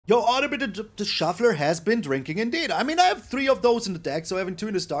Yo, Audible the Shuffler has been drinking indeed. I mean, I have 3 of those in the deck, so having 2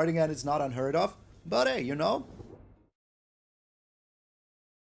 in the starting hand is not unheard of. But hey, you know.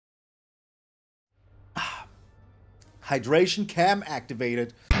 Hydration cam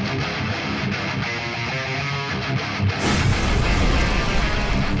activated.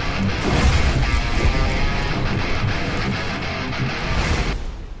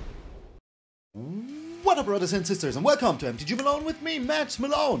 What up, brothers and sisters, and welcome to MTG Malone with me, MTG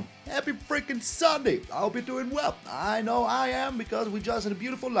Malone. Happy freaking Sunday. I hope you're doing well. I know I am, because we just had a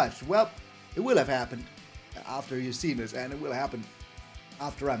beautiful life. Well, it will have happened after you've seen this, and it will happen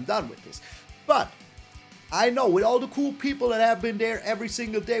after I'm done with this. But I know, with all the cool people that have been there every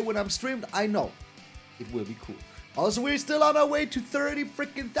single day when I'm streamed, I know it will be cool. Also, we're still on our way to 30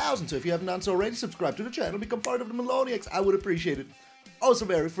 freaking thousand, so if you haven't done so already, subscribe to the channel, become part of the Maloniacs. I would appreciate it also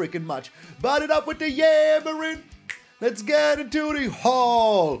very freaking much. But enough with the yammering. Let's get into the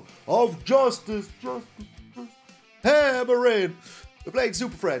Hall of Justice. Hammering. We're playing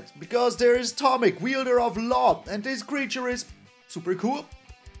Super Friends because there is Tomik, Wielder of Law, and this creature is super cool,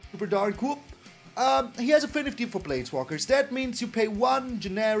 super darn cool. He has affinity for Planeswalkers. That means you pay 1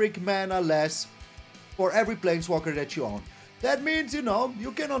 generic mana less for every Planeswalker that you own. That means, you know,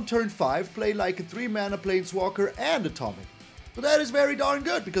 you can on turn 5 play like a 3 mana Planeswalker and a Tomik. So that is very darn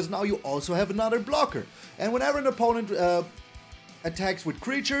good, because now you also have another blocker. And whenever an opponent attacks with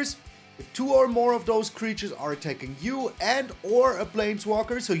creatures, if 2 or more of those creatures are attacking you and or a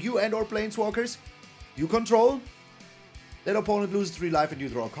Planeswalker, so you and or Planeswalkers you control, that opponent loses 3 life and you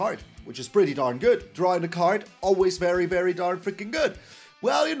draw a card, which is pretty darn good. Drawing a card, always very, very darn freaking good.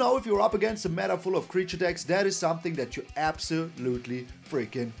 Well, you know, if you're up against a meta full of creature decks, that is something that you absolutely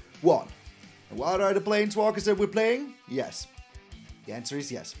freaking want. And what are the Planeswalkers that we're playing? Yes. The answer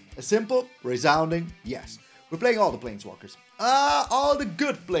is yes. A simple, resounding yes. We're playing all the Planeswalkers. All the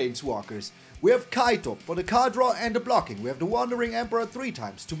good Planeswalkers. We have Kaito for the card draw and the blocking. We have the Wandering Emperor 3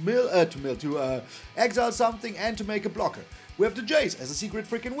 times to exile something and to make a blocker. We have the Jace as a secret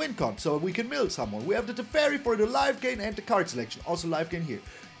freaking win con, so we can mill someone. We have the Teferi for the life gain and the card selection, also life gain here.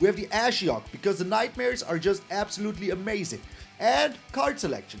 We have the Ashiok because the nightmares are just absolutely amazing. And card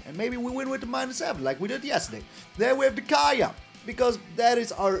selection, and maybe we win with the -7 like we did yesterday. Then we have the Kaya, because that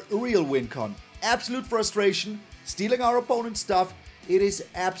is our real win con. Absolute frustration, stealing our opponent's stuff. It is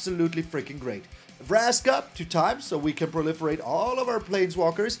absolutely freaking great. Vraska 2 times, so we can proliferate all of our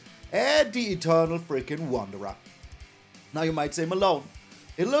Planeswalkers, and the Eternal freaking Wanderer. Now you might say, Malone,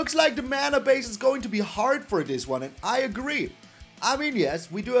 it looks like the mana base is going to be hard for this one, and I agree. I mean,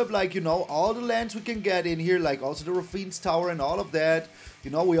 yes, we do have, like, you know, all the lands we can get in here, like also the Rafine's Tower and all of that. You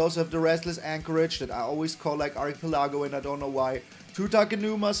know, we also have the Restless Anchorage that I always call, like, Archipelago, and I don't know why. 2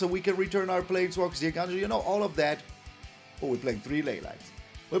 Takenuma, so we can return our Planeswalkers, the Eiganjo, you know, all of that. Oh, we're playing 3 Leylines.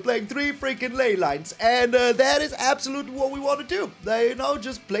 We're playing 3 freaking Leylines, and that is absolutely what we want to do. You know,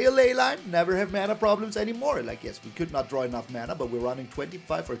 just play a Leyline, never have mana problems anymore. Like, yes, we could not draw enough mana, but we're running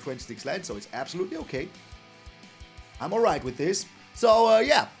 25 or 26 lands, so it's absolutely okay. I'm alright with this. So,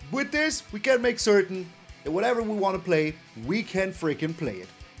 yeah, with this, we can make certain that whatever we want to play, we can freaking play it.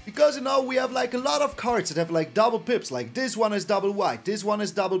 Because, you know, we have, like, a lot of cards that have, like, double pips. Like, this one has double white, this one has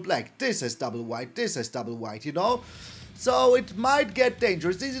double black, this has double white, this has double white, you know? So, it might get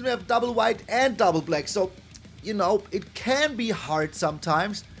dangerous. These have double white and double black. So, you know, it can be hard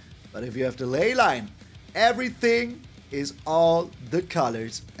sometimes. But if you have the Leyline, everything is all the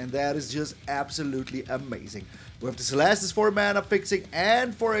colors. And that is just absolutely amazing. We have the Celestus for mana fixing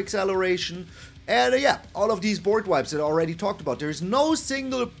and for acceleration. And yeah, all of these board wipes that I already talked about. There's no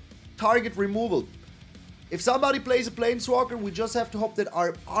single target removal. If somebody plays a Planeswalker, we just have to hope that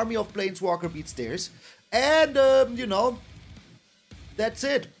our army of Planeswalker beats theirs. And, you know, that's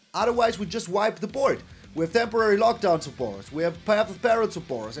it. Otherwise, we just wipe the board. We have temporary lockdown supporters. We have Path of Peril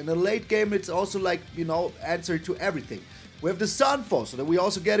supporters. In the late game, it's also like, you know, answer to everything. We have the Sunfall, so that we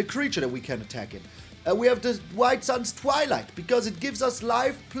also get a creature that we can attack in. We have the White Sun's Twilight, because it gives us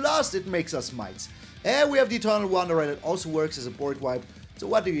life, plus it makes us mites. And we have the Eternal Wanderer that also works as a board wipe. So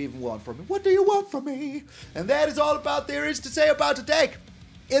what do you even want from me? What do you want from me? And that is all about there is to say about the deck.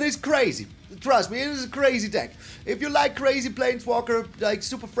 It is crazy. Trust me, it is a crazy deck. If you like crazy Planeswalker, like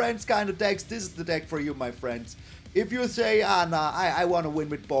Super Friends kind of decks, this is the deck for you, my friends. If you say, nah, I want to win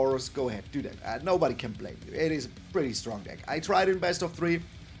with Boros, go ahead, do that. Nobody can blame you. It is a pretty strong deck. I tried it in best of 3.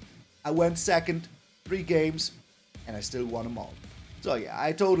 I went second. 3 games, and I still won them all. So yeah,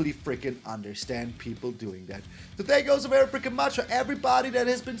 I totally freaking understand people doing that. So thank you so very freaking much for everybody that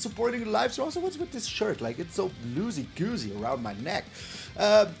has been supporting the live stream. Also, what's with this shirt? Like, it's so loosey-goosey around my neck.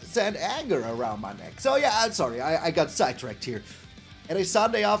 Sand anger around my neck. So yeah, I'm sorry, I got sidetracked here. And it's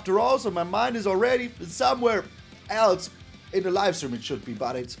Sunday after all, so my mind is already somewhere else. In the live stream it should be,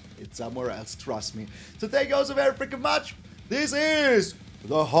 but it's somewhere else, trust me. So thank you all so very freaking much. This is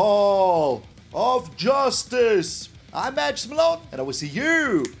the Hall of Justice. I'm MTG Malone, and I will see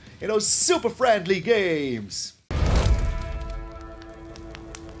you in those super friendly games.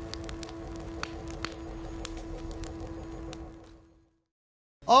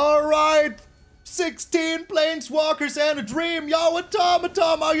 Alright, 16 Planeswalkers and a dream. Yo, Tom,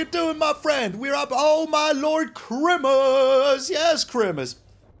 how you doing, my friend? We're up. Oh, my lord, Crimmers. Yes, Crimmers.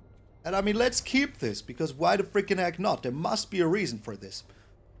 And I mean, let's keep this, because why the freaking heck not? There must be a reason for this.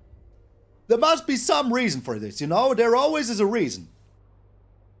 There must be some reason for this, you know? There always is a reason.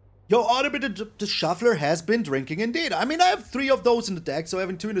 Yo, Automated the Shuffler has been drinking indeed. I mean, I have 3 of those in the deck, so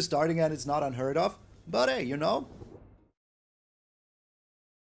having 2 in the starting hand is not unheard of. But hey, you know?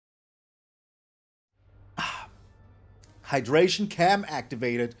 Hydration cam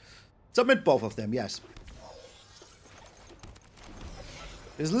activated. Submit both of them, yes.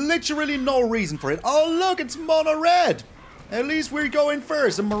 There's literally no reason for it. Oh, look, it's mono red. At least we're going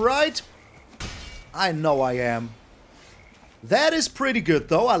first, am I right? I know I am. That is pretty good,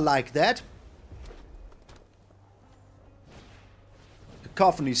 though. I like that.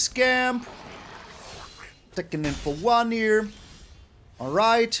 Cacophony Scamp. Taking in for 1 here.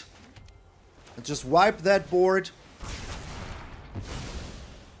 Alright. Let's just wipe that board.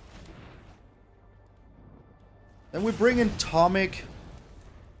 Then we bring in Tomik.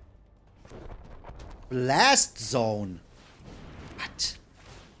 Blast Zone. What?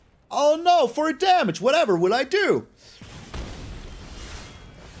 Oh no, for damage. Whatever will I do?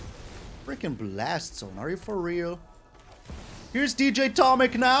 Freaking Blast Zone. Are you for real? Here's DJ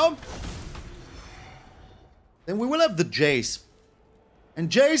Tomik now. Then we will have the Jace. And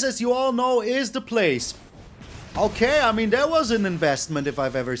Jace, as you all know, is the place. Okay, I mean, that was an investment if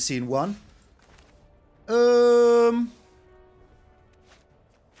I've ever seen one.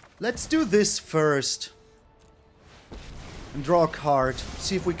 Let's do this first. And draw a card.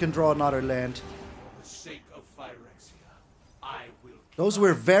 See if we can draw another land. For the sake of Phyrexia, I will. Those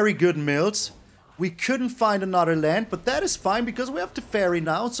were very good mills. We couldn't find another land, but that is fine because we have Teferi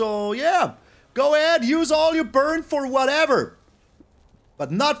now. So yeah, go ahead, use all your burn for whatever.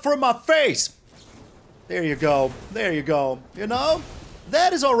 But not for my face. There you go. There you go. You know,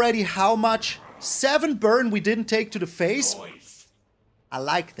 that is already how much? 7 burn we didn't take to the face. I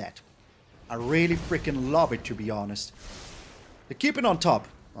like that. I really freaking love it, to be honest. To keep it on top,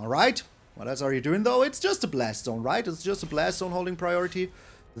 alright? What else are you doing, though? It's just a blast zone, right? It's just a blast zone holding priority.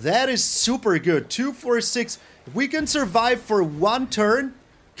 That is super good. 2, 4, 6. If we can survive for 1 turn,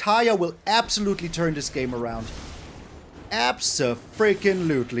 Kaya will absolutely turn this game around.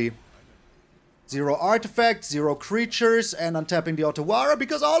 Abso-freaking-lutely. 0 artifacts, 0 creatures, and untapping the Otawara,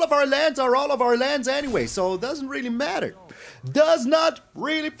 because all of our lands are all of our lands anyway, so it doesn't really matter. Does not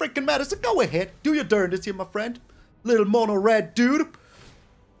really freaking matter, so go ahead, do your darndest here, my friend. Little mono red dude.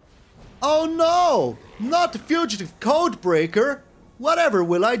 Oh no, not the Fugitive Codebreaker. Whatever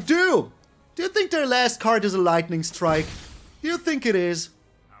will I do? Do you think their last card is a Lightning Strike? Do you think it is?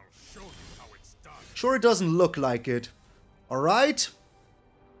 I'll show you how it's done. Sure, it doesn't look like it. Alright.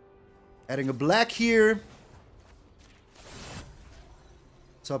 Adding a black here.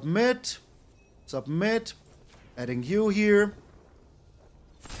 Submit. Submit. Adding you here.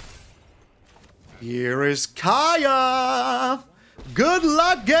 Here is Kaya. Good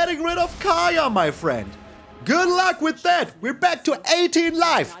luck getting rid of Kaya, my friend. Good luck with that. We're back to 18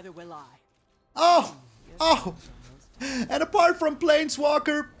 life. Neither will I. Oh. And apart from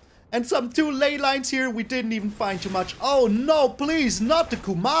Planeswalker and some 2 Leylines here, we didn't even find too much. Oh no, please, not the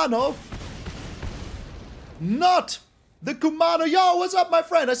Kumano. Not the Kumano. Yo, what's up, my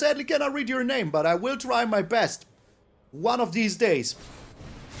friend? I sadly cannot read your name, but I will try my best. One of these days.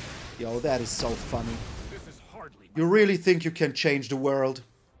 Yo, that is so funny. This is hardly. You really think you can change the world?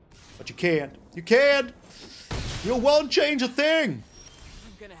 But you can't. You can't. You won't change a thing.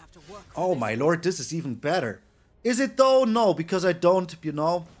 I'm gonna have to work. Oh my lord, this is even better. Is it though? No, because I don't, you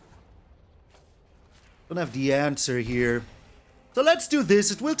know. Don't have the answer here. So let's do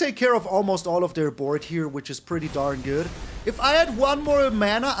this. It will take care of almost all of their board here, which is pretty darn good. If I had 1 more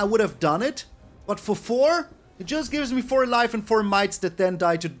mana, I would have done it. But for 4, it just gives me 4 life and 4 mites that then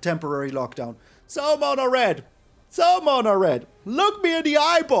die to the temporary lockdown. So mono red. So mono red. Look me in the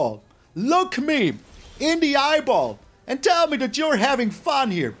eyeball. Look me in the eyeball. And tell me that you're having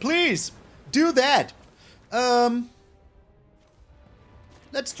fun here. Please, do that.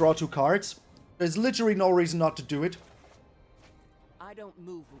 Let's draw 2 cards. There's literally no reason not to do it. I don't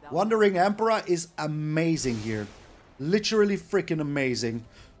move without. Wandering Emperor is amazing here. Literally freaking amazing.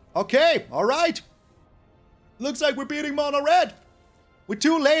 Okay, alright. Looks like we're beating mono red. With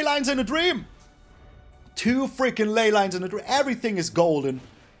 2 Leylines and a dream. 2 freaking Leylines and a dream. Everything is golden.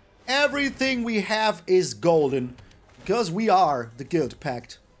 Everything we have is golden. Because we are the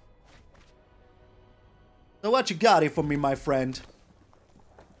Guildpact. So what you got here for me, my friend?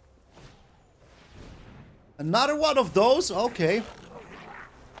 Another one of those? Okay.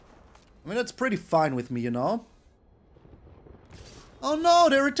 I mean, that's pretty fine with me, you know? Oh no,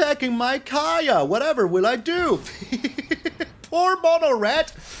 they're attacking my Kaya. Whatever will I do? Poor mono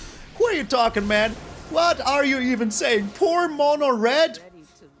red. Who are you talking, man? What are you even saying? Poor mono red?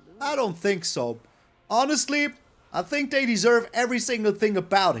 I don't think so. Honestly, I think they deserve every single thing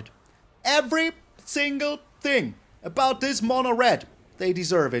about it. Every single thing about this mono red. They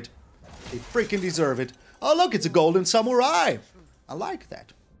deserve it. They freaking deserve it. Oh look, it's a golden samurai. I like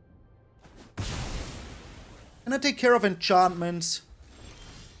that. Can I take care of enchantments?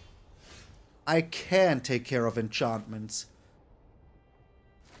 I can take care of enchantments.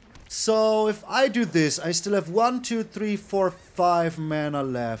 So if I do this, I still have 1, 2, 3, 4, 5 mana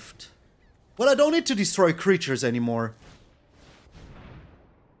left. Well, I don't need to destroy creatures anymore.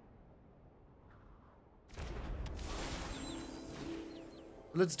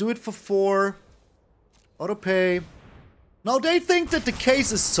 Let's do it for 4. Auto pay. Now they think that the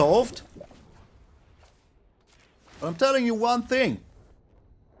case is solved. But I'm telling you one thing.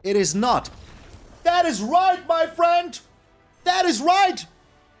 It is not. That is right, my friend. That is right.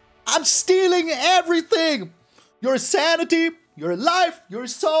 I'm stealing everything. Your sanity, your life, your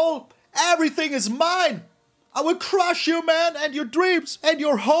soul. Everything is mine. I will crush you, man, and your dreams and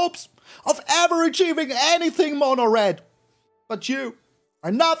your hopes of ever achieving anything, mono red. But you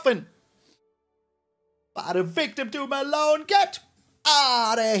are nothing but a victim to Malone. Get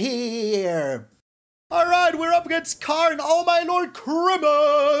out of here. Alright, we're up against Karn. Oh my lord,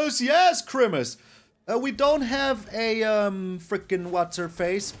 Krimus! Yes, Krimus. We don't have a, frickin'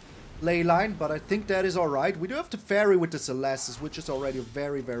 what's-her-face Leyline, but I think that is alright. We do have Teferi with the Celestus, which is already a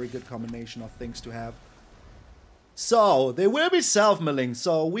very, very good combination of things to have. So, they will be self-milling,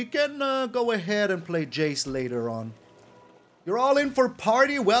 so we can go ahead and play Jace later on. You're all in for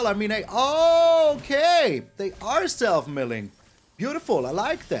party? Well, I mean, okay! They are self-milling. Beautiful, I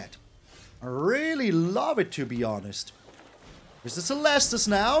like that. I really love it, to be honest. There's the Celestus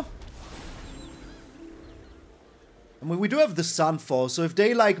now. I mean, we do have the Sunfall, so if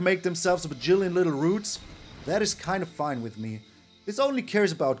they, like, make themselves a bajillion little roots, that is kind of fine with me. This only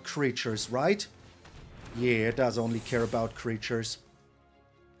cares about creatures, right? Yeah, it does only care about creatures.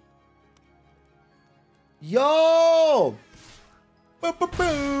 Yo! Boop, boop,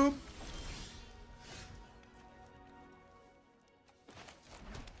 boop.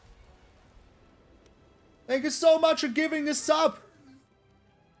 Thank you so much for giving a sub.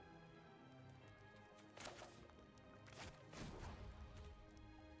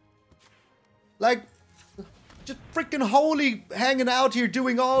 Like, just freaking holy hanging out here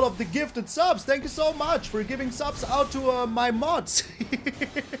doing all of the gifted subs. Thank you so much for giving subs out to my mods.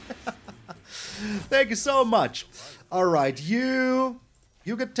 Thank you so much. Alright, you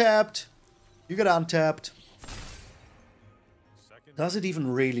get tapped. You get untapped. Does it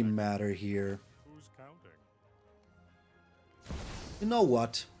even really matter here? You know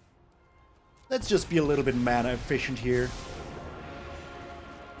what? Let's just be a little bit mana efficient here.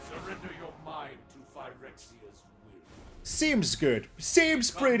 Surrender your mind to Phyrexia's will. Seems good. Seems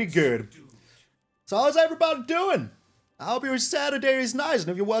pretty good. So how's everybody doing? I hope your Saturday is nice,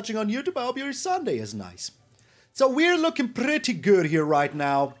 and if you're watching on YouTube, I hope your Sunday is nice. So we're looking pretty good here right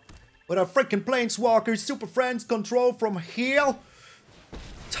now. With our freaking Planeswalkers, Super Friends, control from here.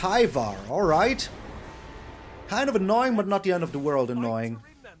 Tyvar, alright. Kind of annoying, but not the end of the world annoying.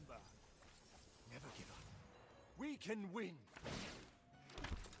 Never give up. We can win.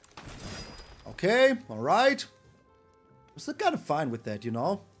 Okay, alright. I'm still kind of fine with that, you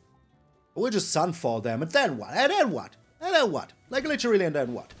know. We'll just Sunfall them, and then what? And then what? And then what? Like literally, and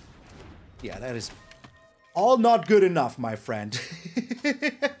then what? Yeah, that is all not good enough, my friend.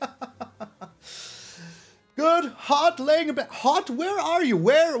 Good, hot, laying a bit. Hot? Where are you?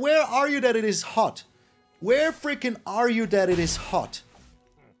 Where are you that it is hot? Where freaking are you that it is hot?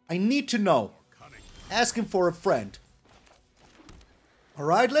 I need to know. Asking for a friend.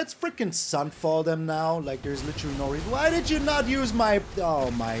 Alright, let's freaking Sunfall them now. Like, there's literally no reason. Why did you not use my...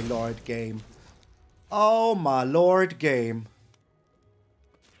 Oh, my lord, game. Oh, my lord, game.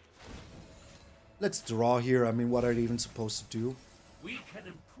 Let's draw here. I mean, what are they even supposed to do? We can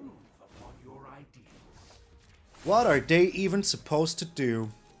improve upon your ideals. What are they even supposed to do?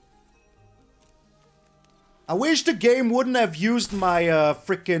 I wish the game wouldn't have used my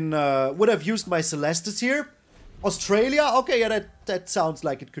would have used my Celestus here. Australia? Okay, yeah, that sounds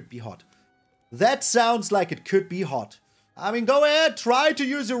like it could be hot. That sounds like it could be hot. I mean, go ahead, try to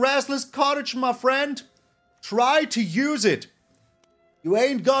use your Restless Cottage, my friend. Try to use it. You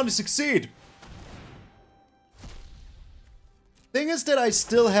ain't gonna succeed. Thing is that I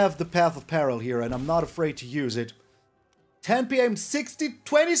still have the Path of Peril here, and I'm not afraid to use it. 10 p.m.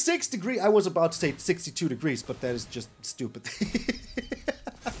 26 degrees. I was about to say 62 degrees, but that is just stupid.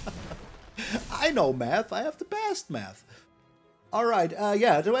 I know math. I have the best math. Alright,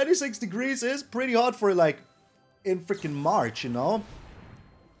 yeah, 26 degrees is pretty hot for, like, in freaking March, you know?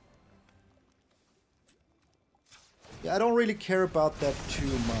 Yeah, I don't really care about that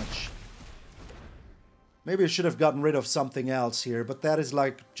too much. Maybe I should have gotten rid of something else here, but that is,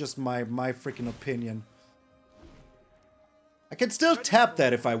 like, just my freaking opinion. I can still tap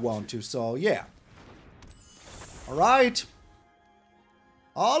that if I want to, so yeah. Alright.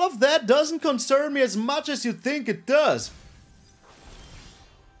 All of that doesn't concern me as much as you think it does.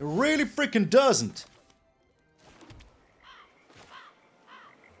 It really freaking doesn't.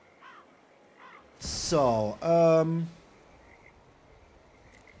 So, and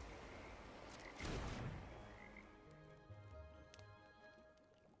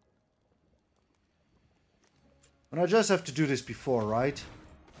I just have to do this before, right?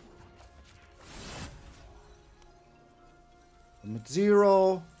 Limit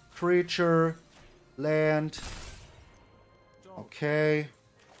 0, creature, land. Okay.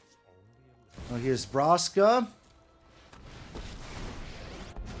 Now here's Vraska.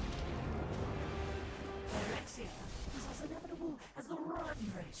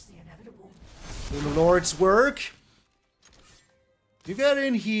 Do the Lord's work. You get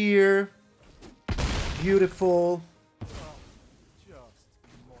in here. Beautiful.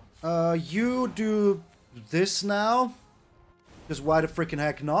 You do this now. Because why the freaking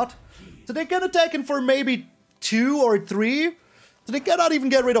heck not? So they get attacking for maybe 2 or 3. So they cannot even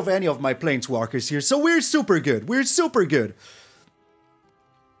get rid of any of my planeswalkers here. So we're super good. We're super good.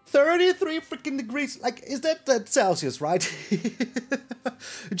 33 freaking degrees. Like, is that Celsius, right?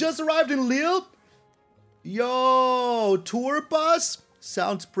 Just arrived in Lille. Yo, tour bus?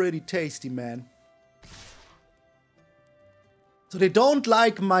 Sounds pretty tasty, man. So they don't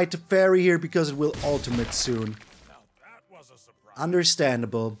like my Teferi here because it will ultimate soon.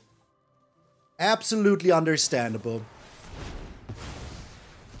 Understandable. Absolutely understandable.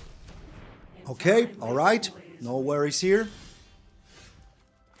 Okay, alright. No worries here.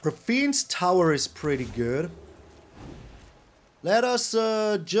 Raphine's tower is pretty good. Let us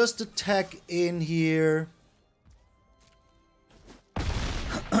just attack in here.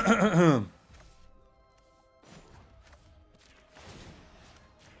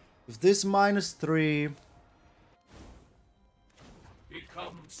 With this -3.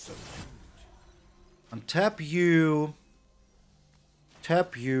 Untap you.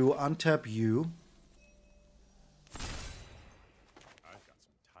 Tap you. Untap you.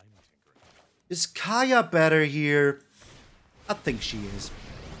 Is Kaya better here? I think she is.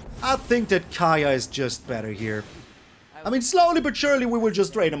 I think that Kaya is just better here. I mean, slowly but surely we will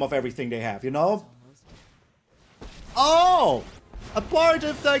just drain them of everything they have, you know? Oh! A part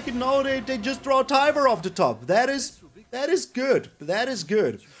of, like, you know, they just draw Tiver off the top. That is good. That is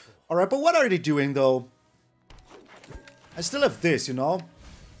good. Alright, but what are they doing, though? I still have this, you know?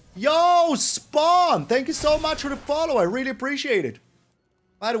 Yo, Spawn! Thank you so much for the follow. I really appreciate it.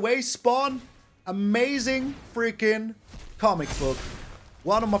 By the way, Spawn, amazing freaking comic book.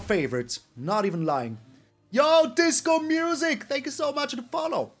 One of my favorites. Not even lying. Yo, Disco Music! Thank you so much for the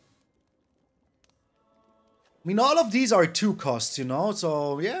follow. I mean, all of these are 2 costs, you know,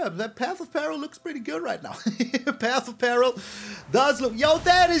 so yeah, that Path of Peril looks pretty good right now. Path of Peril does look... Yo,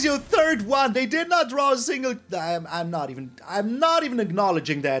 that is your 3rd one! They did not draw a single... I'm not even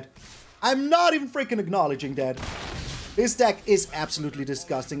acknowledging that. I'm not even freaking acknowledging that. This deck is absolutely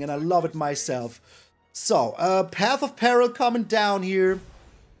disgusting, and I love it myself. So, Path of Peril coming down here.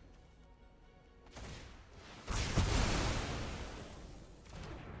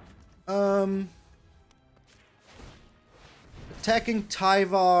 Attacking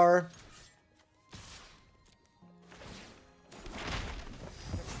Tyvar.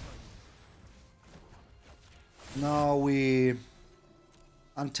 Now we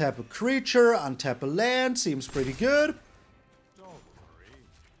untap a creature, untap a land. Seems pretty good.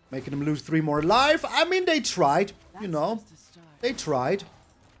 Making them lose 3 more life. I mean, they tried, you know. They tried.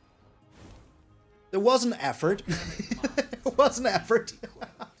 There was an effort. There was an effort.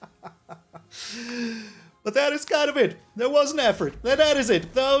 But that is kind of it. There was an effort. And that is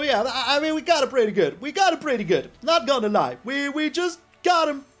it. So yeah, I mean, we got it pretty good. We got it pretty good. Not gonna lie. We just got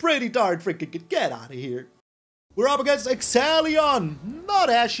him pretty darn freaking good. Get out of here. We're up against Exalion, not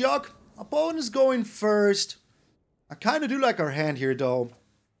Ashiok. Opponent is going first. I kind of do like our hand here, though.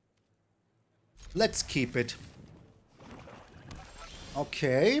 Let's keep it.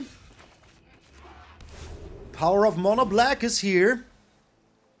 Okay. Power of Mono Black is here.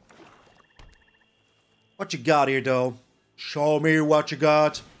 What you got here, though? Show me what you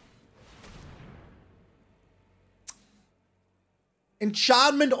got.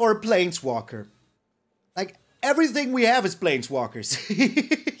 Enchantment or Planeswalker? Like, everything we have is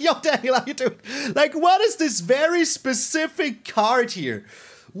Planeswalkers. Yo, Daniel, how you doing? Like, what is this very specific card here?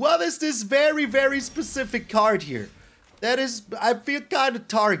 What is this very, very specific card here? That is, I feel kind of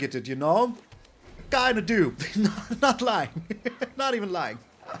targeted, you know? Kind of do. Not lying. Not even lying.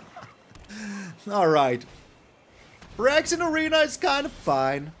 Alright. Phyrexian Arena is kind of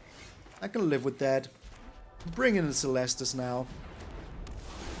fine. I can live with that. Bring in the Celestus now.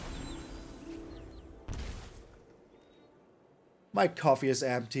 My coffee is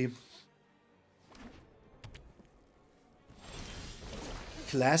empty.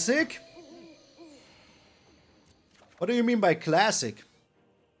 Classic? What do you mean by classic?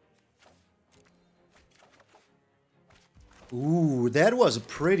 Ooh, that was a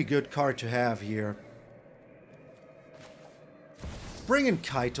pretty good card to have here. Let's bring in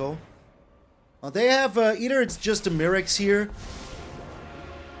Kaito. Well, they have, either it's just a Mirex here,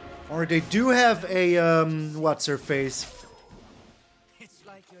 or they do have a, what's her face?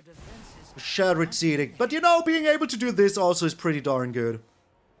 Shipwreck Marsh. But you know, being able to do this also is pretty darn good.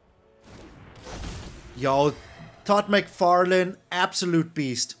 Yo, Todd McFarlane, absolute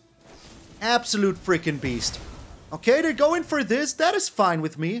beast. Absolute freaking beast. Okay, they're going for this. That is fine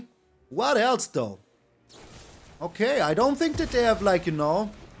with me. What else, though? Okay, I don't think that they have, like, you know,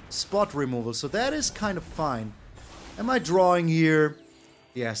 spot removal. So that is kind of fine. Am I drawing here?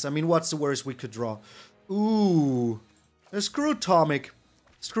 Yes, I mean, what's the worst we could draw? Ooh. Screw Tomik.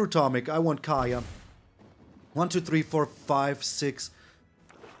 Screw Tomik. I want Kaya. 1, 2, 3, 4, 5, 6...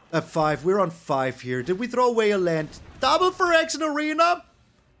 5. We're on 5 here. Did we throw away a land? Double Phyrexian Arena?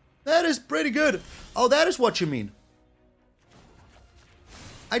 That is pretty good. Oh, that is what you mean.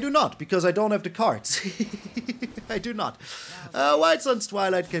 I do not, because I don't have the cards. I do not. White Sun's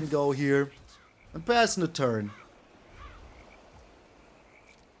Twilight can go here. I'm passing the turn.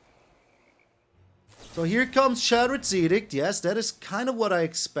 So here comes Shadow's Edict. Yes, that is kind of what I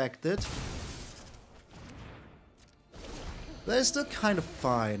expected. That is still kind of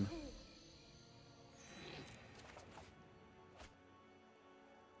fine.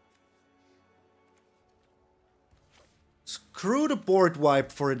 Screw the board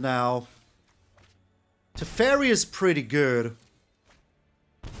wipe for it now. Teferi is pretty good.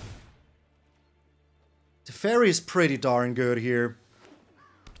 Teferi is pretty darn good here.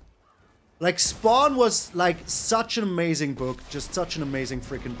 Like, Spawn was, like, such an amazing book. Just such an amazing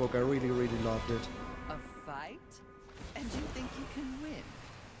freaking book. I really, really loved it. A fight? And you think you can win?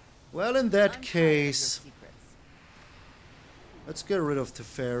 Well, in that case... let's get rid of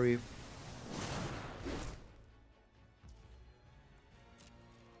Teferi.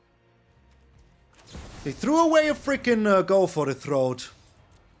 They threw away a freaking go for the throat.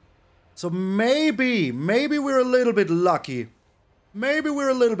 So maybe we're a little bit lucky. Maybe we're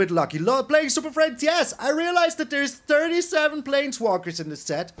a little bit lucky. Playing Super Friends, yes! I realized that there's 37 Planeswalkers in the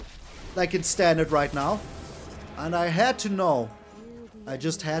set. Like in Standard right now. And I had to know. I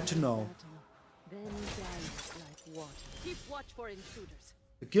just had to know. Keep watch for intruders.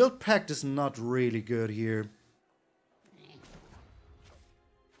 The Guildpact is not really good here.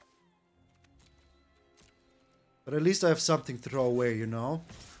 But at least I have something to throw away, you know?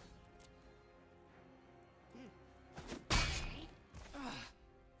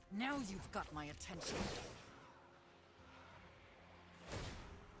 Now you've got my attention.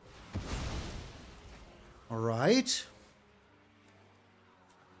 Alright.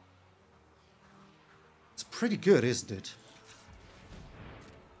 It's pretty good, isn't it?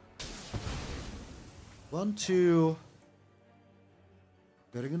 1, 2.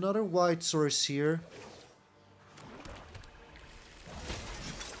 Getting another white source here.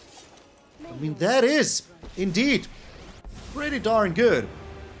 I mean, that is, indeed, pretty darn good.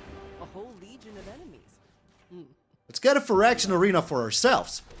 A whole legion of enemies. Let's get a Phyrexian Arena for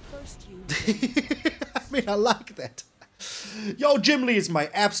ourselves. First you... I mean, I like that. Yo, Jim Lee is my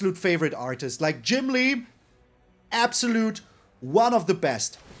absolute favorite artist. Like, Jim Lee, absolute, one of the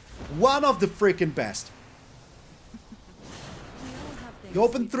best. One of the freaking best. You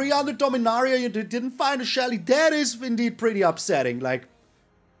opened 300 Dominaria, you didn't find a Shelly. That is indeed pretty upsetting. Like,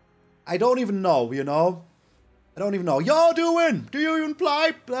 I don't even know, you know? I don't even know. Yo, doing? Do you even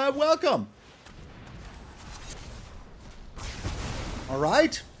play? Welcome.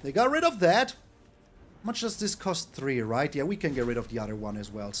 Alright, they got rid of that. How much does this cost? 3, right? Yeah, we can get rid of the other one as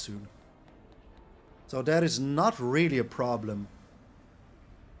well soon. So that is not really a problem.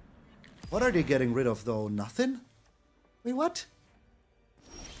 What are they getting rid of, though? Nothing? Wait, what?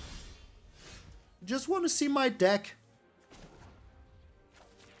 Just want to see my deck.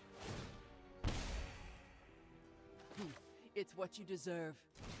 It's what you deserve.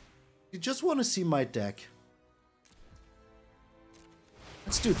 You just want to see my deck.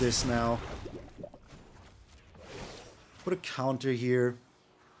 Let's do this now. Put a counter here.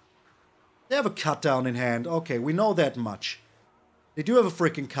 They have a cut down in hand. Okay, we know that much. They do have a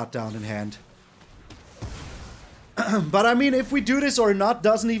freaking cut down in hand. But I mean, if we do this or not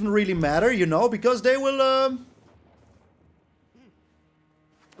doesn't even really matter, you know, because they will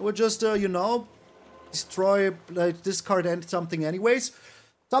just, you know, destroy, discard and something anyways.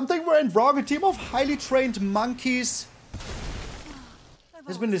 Something we're in wrong. A team of highly trained monkeys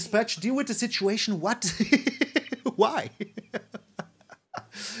has been dispatched. Deal with the situation. What? Why?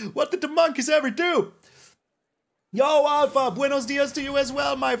 What did the monkeys ever do? Yo, Alpha, buenos dias to you as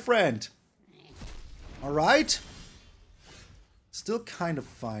well, my friend. Alright. Still kind of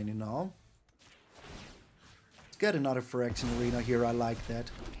fine, you know. Let's get another Phyrexian Arena here. I like that.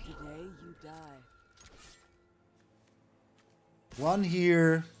 Today you die. One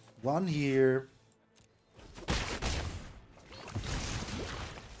here. One here.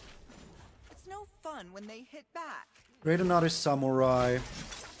 It's no fun when they hit back. Create another Samurai.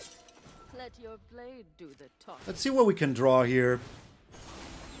 Let your blade do the talk. Let's see what we can draw here.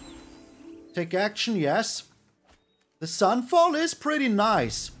 Take action, yes. The Sunfall is pretty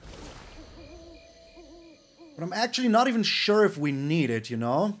nice. But I'm actually not even sure if we need it, you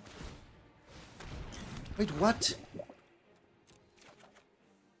know? Wait, what?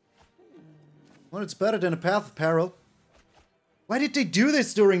 Well, it's better than a Path of Peril. Why did they do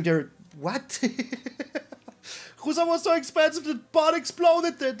this during their... What? Rusa was so expensive the bot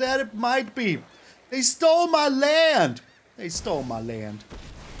exploded that it might be. They stole my land. They stole my land.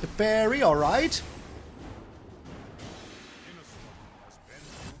 Teferi, alright.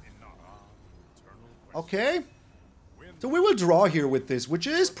 Okay. So we will draw here with this, which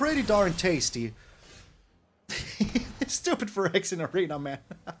is pretty darn tasty. Stupid Phyrexian Arena, man.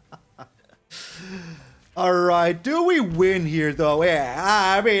 Alright, do we win here though? Yeah,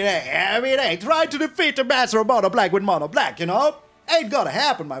 I mean, hey, try to defeat the master of Mono Black with Mono Black, you know? Ain't gonna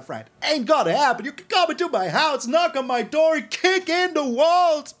happen, my friend. Ain't gonna happen. You can come into my house, knock on my door, kick in the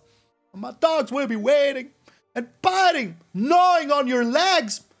walls. And my dogs will be waiting and biting, gnawing on your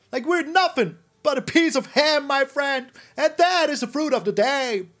legs like we're nothing but a piece of ham, my friend. And that is the fruit of the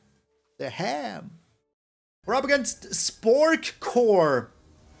day. The ham. We're up against Spork Core.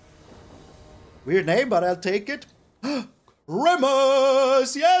 Weird name, but I'll take it.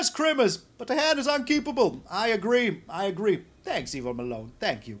 Grimace! Yes, Grimace! But the hand is unkeepable. I agree. I agree. Thanks, Evil Malone.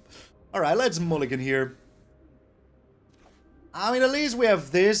 Thank you. Alright, let's mulligan here. I mean, at least we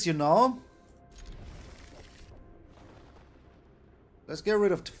have this, you know. Let's get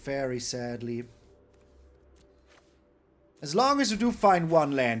rid of Teferi, sadly. As long as we do find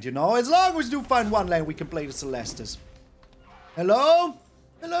one land, you know. As long as we do find one land, we can play the Celestus. Hello?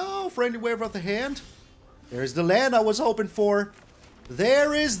 Hello, friendly wave of the hand. There's the land I was hoping for.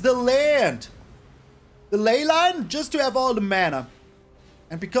 There is the land. The Leyline, just to have all the mana.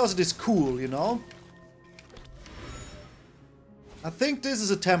 And because it is cool, you know. I think this is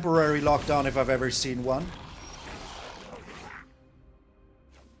a temporary lockdown if I've ever seen one.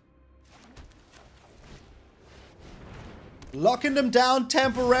 Locking them down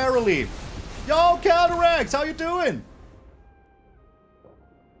temporarily. Yo, Counteracts, how you doing?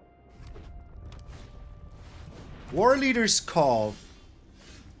 War Leader's Call.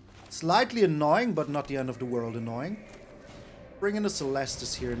 Slightly annoying, but not the end of the world annoying. Bring in the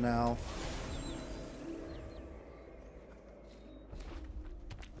Celestus here now.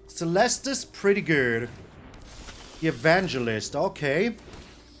 Celestus, pretty good. The Evangelist, okay.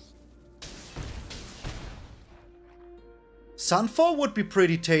 Sunfall would be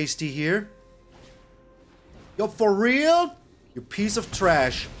pretty tasty here. Yo, for real? You piece of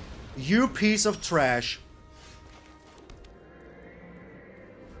trash. You piece of trash.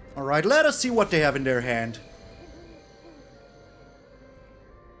 Alright, let us see what they have in their hand.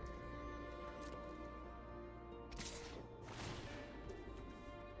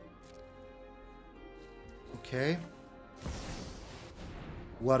 Okay.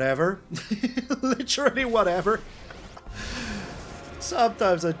 Whatever. Literally whatever.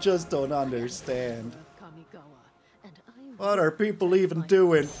 Sometimes I just don't understand. What are people even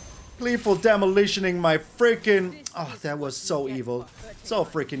doing? Gleeful demolitioning my freaking... Oh, that was so evil. So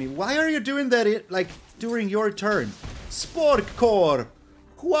freaking evil. Why are you doing that, like, during your turn? Sportcore!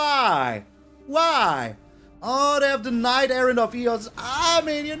 Why? Why? Oh, they have the Knight Errant of Eos. I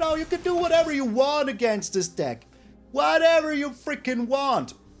mean, you know, you can do whatever you want against this deck. Whatever you freaking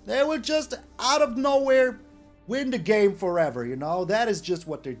want. They will just, out of nowhere, win the game forever, you know? That is just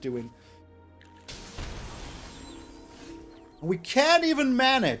what they're doing. We can't even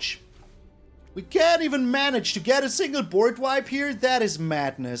manage. We can't even manage to get a single board wipe here. That is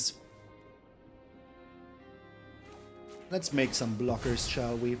madness. Let's make some blockers,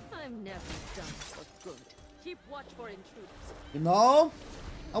 shall we? I'm never done for good. Keep watch for intruders. You know,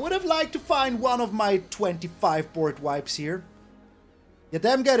 I would have liked to find one of my 25 board wipes here. Yeah,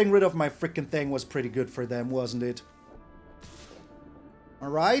 them getting rid of my freaking thing was pretty good for them, wasn't it?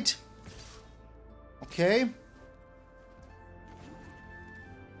 Alright. Okay.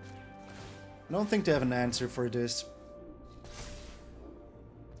 I don't think they have an answer for this.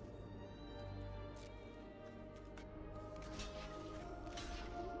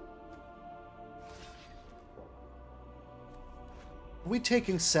 Are we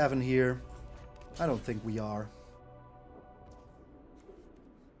taking 7 here? I don't think we are.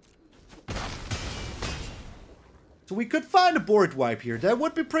 So we could find a board wipe here. That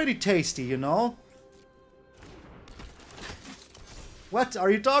would be pretty tasty, you know? What?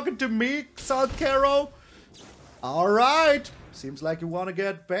 Are you talking to me, Salcaro? Alright. Seems like you want to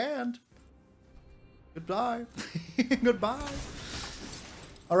get banned. Goodbye. Goodbye.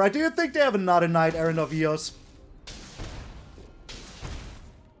 Alright, do you think they have another Knight Errant of Eos?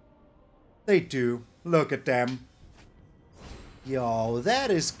 They do. Look at them. Yo,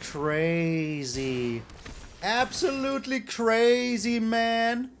 that is crazy. Absolutely crazy,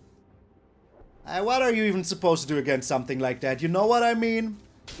 man. What are you even supposed to do against something like that? You know what I mean?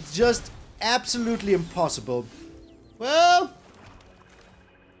 It's just absolutely impossible. Well,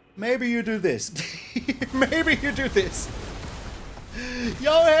 maybe you do this. Maybe you do this.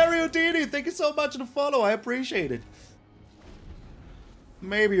 Yo, Harry Houdini, thank you so much for the follow. I appreciate it.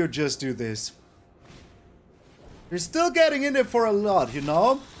 Maybe you just do this. You're still getting in there for a lot, you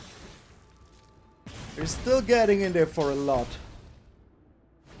know? You're still getting in there for a lot.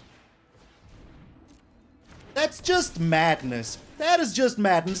 That's just madness. That is just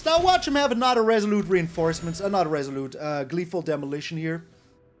madness. Now watch him have another resolute reinforcements, another resolute gleeful demolition here.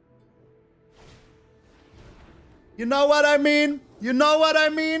 You know what I mean? You know what I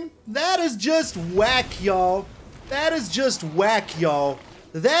mean? That is just whack, y'all. That is just whack, y'all.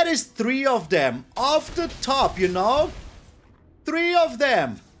 That is 3 of them. Off the top, you know? 3 of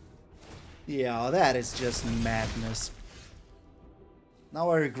them. Yeah, that is just madness. Now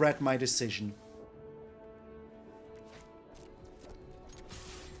I regret my decision.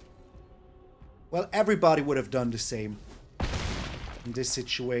 Well, everybody would have done the same in this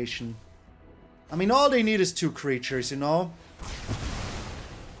situation. I mean, all they need is 2 creatures, you know?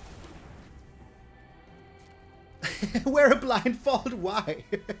 Wear a blindfold? Why?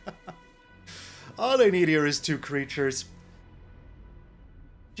 All they need here is 2 creatures.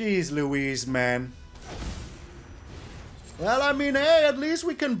 Jeez Louise, man. Well, I mean, hey, at least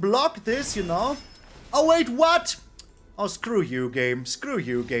we can block this, you know? Oh, wait, what? Oh, screw you, game. Screw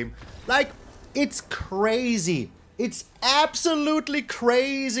you, game. Like, it's crazy. It's absolutely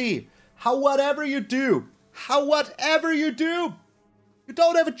crazy. How whatever you do, you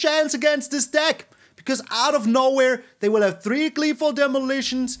don't have a chance against this deck. Because out of nowhere, they will have 3 Gleeful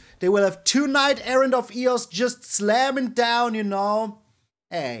Demolitions. They will have 2 Knight Errant of Eos just slamming down, you know.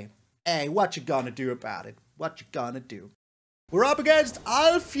 Hey, what you gonna do about it? What you gonna do? We're up against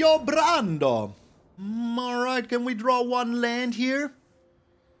Alfio Brando. Alright, can we draw 1 land here?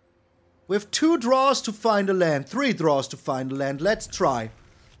 We have 2 draws to find a land. 3 draws to find a land. Let's try.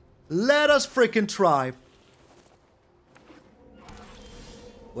 Let us freaking try.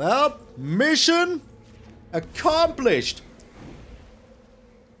 Well, mission accomplished.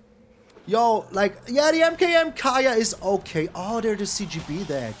 Yo, like, yeah, the MKM Kaya is okay. Oh, they're the CGB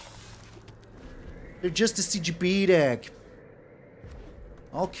deck. They're just the CGB deck.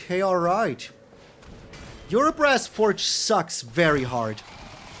 Okay, alright. Eurobrass Forge sucks very hard.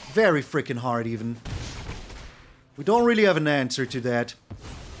 Very freaking hard, even. We don't really have an answer to that.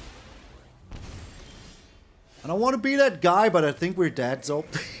 I don't want to be that guy, but I think we're dead, so.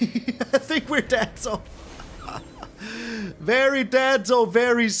 I think we're dead, so. Very dead, so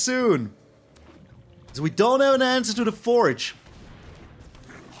very soon. So we don't have an answer to the Forge.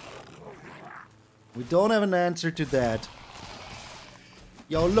 We don't have an answer to that.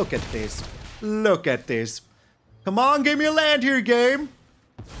 Yo, look at this. Look at this. Come on, give me a land here, game.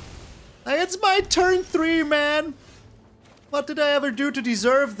 Like, it's my turn 3, man. What did I ever do to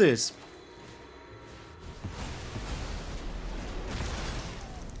deserve this?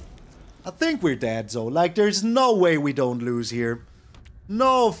 I think we're dead, though. Like, there's no way we don't lose here.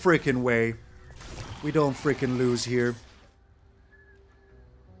 No freaking way. We don't freaking lose here.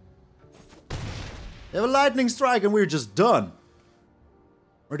 They have a lightning strike and we're just done.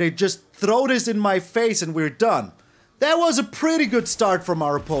 Or they just throw this in my face and we're done. That was a pretty good start from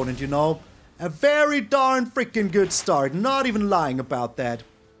our opponent, you know. A very darn freaking good start. Not even lying about that.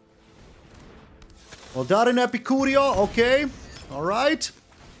 Well done in Epicurio. Okay. Alright.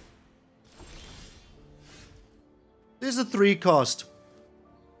 This is a 3 cost.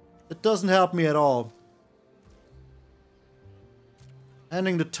 That doesn't help me at all.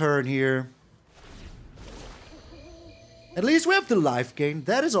 Ending the turn here. At least we have the life gain.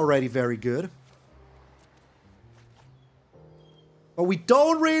 That is already very good. But we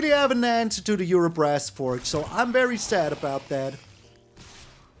don't really have an answer to the Eurobrass fork, so I'm very sad about that.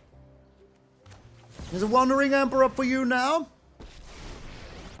 Is a Wandering Emperor up for you now?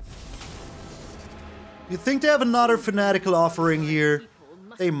 You think they have another Fanatical Offering here?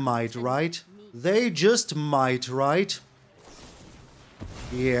 They might, right? They just might, right?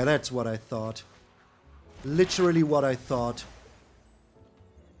 Yeah, that's what I thought. Literally what I thought.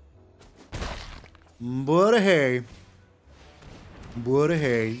 But hey. But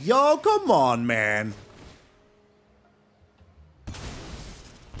hey. Yo, come on, man.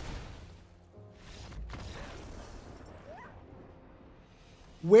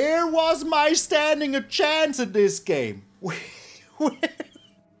 Where was my standing a chance in this game?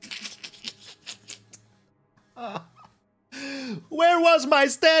 Where was my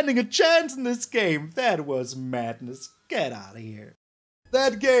standing a chance in this game? That was madness. Get out of here.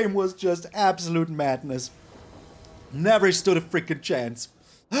 That game was just absolute madness. Never stood a freaking chance.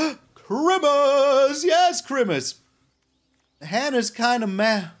 Crimmers! Yes, Crimmers! The hand is kind of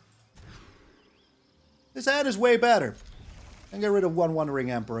meh. This hand is way better. And get rid of one Wandering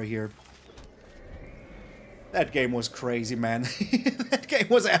Emperor here. That game was crazy, man. That game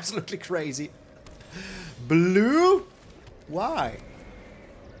was absolutely crazy. Blue? Why?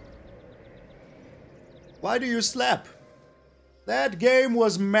 Why do you slap? That game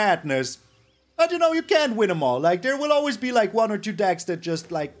was madness. But you know, you can't win them all. Like, there will always be like 1 or 2 decks that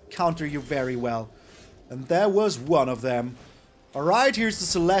just like counter you very well. And that was one of them. Alright, here's the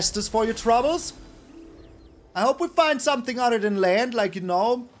Celestus for your troubles. I hope we find something other than land, like, you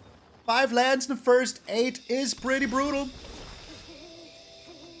know. 5 lands in the first 8 is pretty brutal.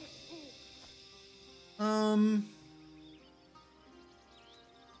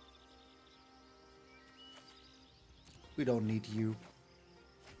 We don't need you.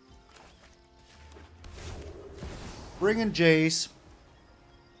 Bring in Jace.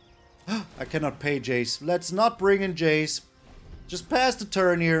 I cannot pay Jace. Let's not bring in Jace. Just pass the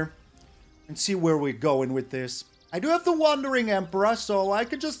turn here. And see where we're going with this. I do have the Wandering Emperor, so I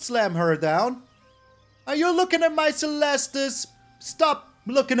could just slam her down. Are you looking at my Celestus? Stop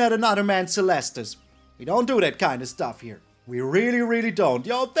looking at another man's Celestus. We don't do that kind of stuff here. We really, really don't.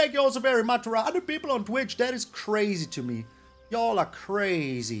 Yo, thank you all so very much for 100 people on Twitch. That is crazy to me. Y'all are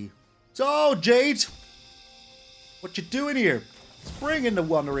crazy. So, Jade. What you doing here? Let's bring in the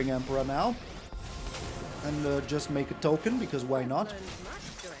Wandering Emperor now. And just make a token, because why not?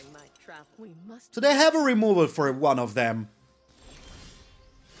 So they have a removal for one of them.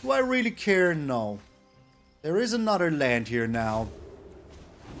 Do I really care? No. There is another land here now.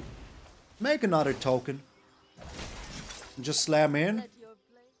 Make another token. And just slam in.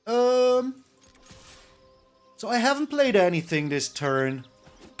 So I haven't played anything this turn.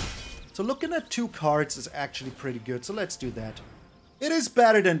 So looking at 2 cards is actually pretty good. So let's do that. It is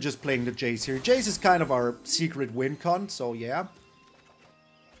better than just playing the Jace here. Jace is kind of our secret win con, so yeah.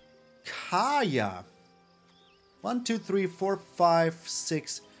 Kaya. 1, 2, 3, 4, 5,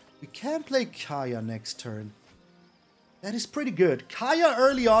 6. We can play Kaya next turn. That is pretty good. Kaya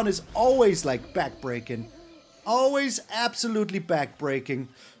early on is always like backbreaking. Always absolutely backbreaking.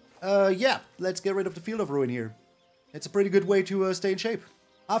 Yeah, let's get rid of the Field of Ruin here. It's a pretty good way to stay in shape.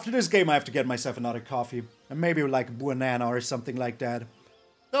 After this game I have to get myself another coffee. And maybe like a banana or something like that.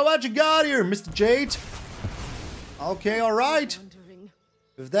 So what you got here, Mr. Jade? Okay, alright.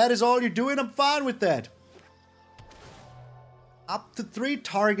 If that is all you're doing, I'm fine with that. Up to 3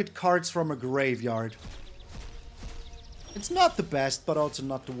 target cards from a graveyard. It's not the best, but also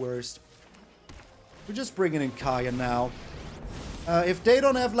not the worst. We're just bringing in Kaya now. If they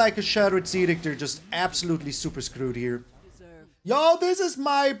don't have like a Shattered Edict, they're just absolutely super screwed here. Yo, this is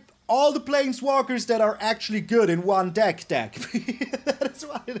my... all the Planeswalkers that are actually good in one deck. That is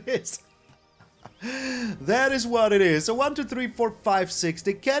what it is. That is what it is. So 1, 2, 3, 4, 5, 6.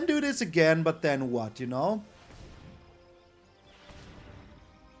 They can do this again, but then what, you know?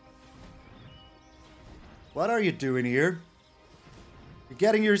 What are you doing here? You're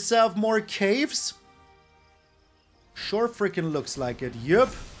getting yourself more caves? Sure freaking looks like it. Yup.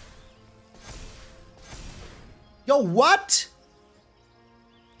 Yo, what?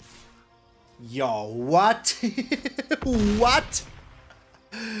 Yo, what? What?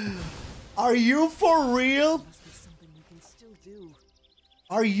 Are you for real?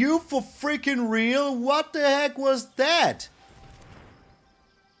 Are you for freaking real? What the heck was that?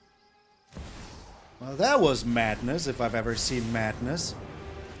 Well, that was madness, if I've ever seen madness. I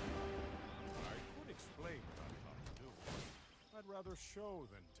could explain what I'm about to do. I'd rather show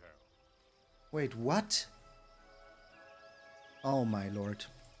than tell. Wait, what? Oh my lord.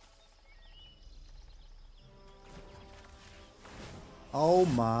 Oh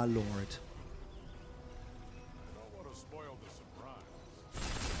my lord. I don't want to spoil the surprise.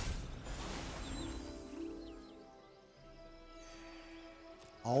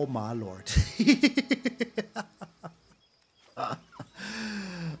 Oh my lord.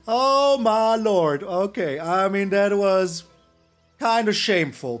 Oh my lord. Okay, I mean that was kind of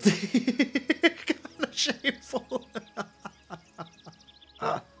shameful. Kind of shameful.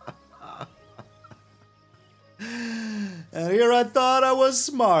 And here I thought I was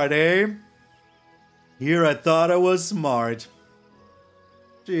smart, eh? Here I thought I was smart.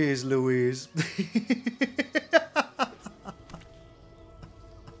 Jeez Louise.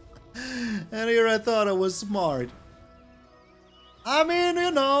 And here I thought I was smart. I mean,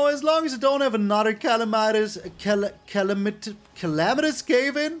 you know, as long as you don't have another calamitous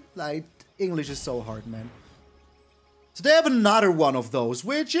cave-in. Like, English is so hard, man. So they have another one of those,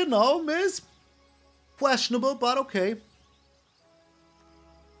 which, you know, is questionable, but okay.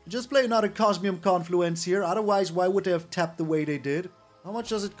 Just play another Cosmium Confluence here. Otherwise, why would they have tapped the way they did? How much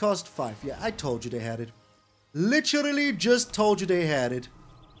does it cost? 5. Yeah, I told you they had it. Literally just told you they had it.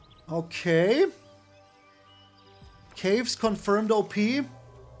 Okay. Caves confirmed OP.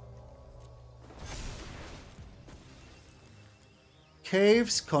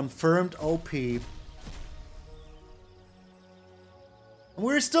 Caves confirmed OP. And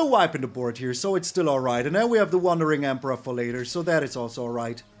we're still wiping the board here, so it's still alright. And then we have the Wandering Emperor for later, so that is also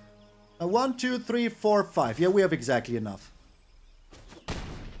alright. 1, 2, 3, 4, 5. Yeah, we have exactly enough.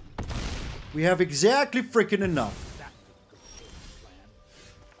 We have exactly freaking enough.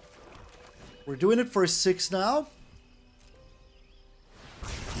 We're doing it for 6 now.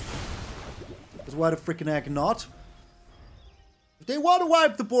 Because why the freaking heck not? If they want to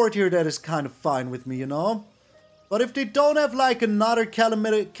wipe the board here, that is kind of fine with me, you know? But if they don't have like another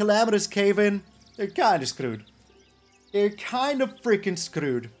calamitous cave-in, they're kind of screwed. They're kind of freaking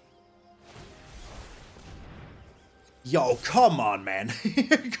screwed. Yo, come on, man.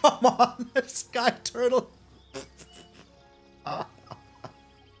 Come on, Sky Turtle.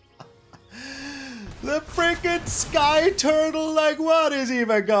 The freaking Sky Turtle, like what is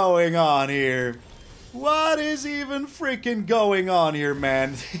even going on here? What is even freaking going on here,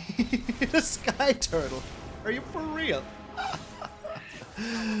 man? The Sky Turtle. Are you for real?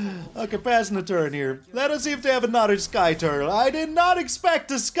 Okay, passing the turn here. Let us see if they have another Sky Turtle. I did not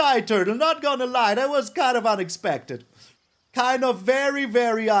expect a Sky Turtle, not gonna lie. That was kind of unexpected. Kind of very,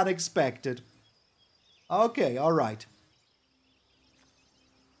 very unexpected. Okay, alright.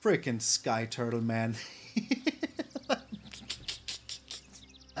 Freaking Sky Turtle, man.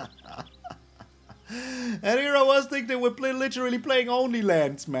 And here I was thinking they were literally playing only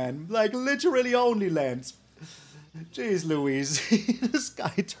lands, man. Like, literally only lands. Jeez Louise. The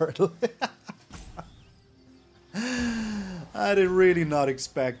Sky Turtle. I did really not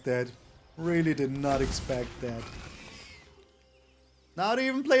expect that. Really did not expect that. Now they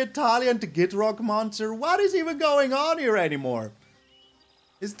even play Italia and the Gitrock monster. What is even going on here anymore?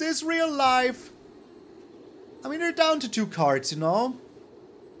 Is this real life? I mean, they're down to 2 cards, you know?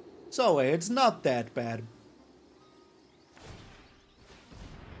 So, it's not that bad.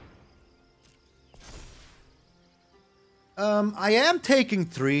 I am taking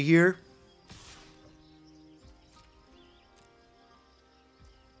 3 here.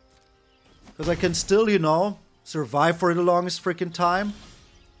 Because I can still, you know, survive for the longest freaking time.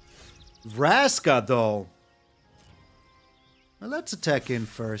 Vraska, though. Well, let's attack in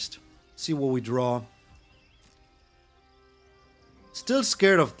first. See what we draw. Still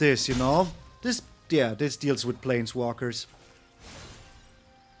scared of this, you know? This deals with Planeswalkers.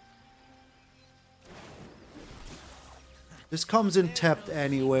 This comes in tapped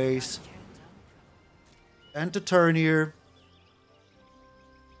anyways. End the turn here.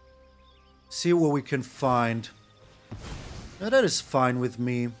 See what we can find. Now that is fine with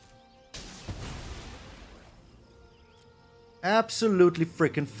me. Absolutely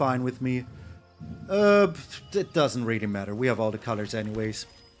freaking fine with me. It doesn't really matter. We have all the colors anyways.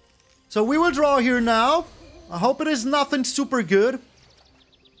 So we will draw here now. I hope it is nothing super good.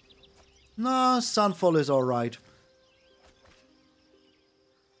 Nah, Sunfall is alright.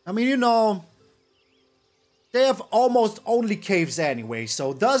 I mean, you know, they have almost only caves anyway,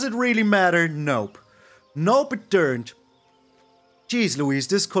 so does it really matter? Nope. Nope, it don't. Jeez Louise,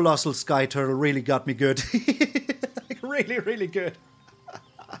 this colossal sky turtle really got me good. Really, really good.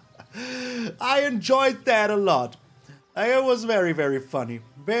 I enjoyed that a lot. It was very, very funny.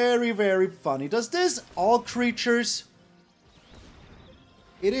 Very, very funny. Does this all creatures?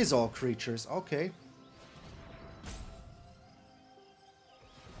 It is all creatures. Okay.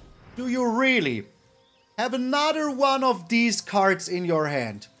 Do you really have another one of these cards in your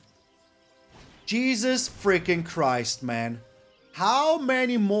hand? Jesus freaking Christ, man. How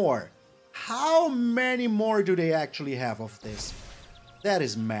many more? How many more do they actually have of this? That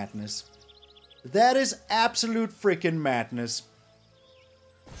is madness. That is absolute freaking madness.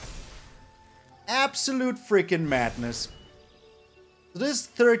 Absolute freaking madness. So this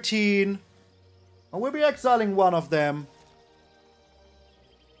 13. I will be exiling one of them.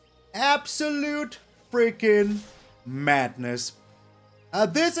 Absolute freaking madness.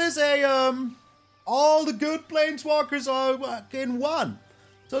 This is a all the good planeswalkers are in one.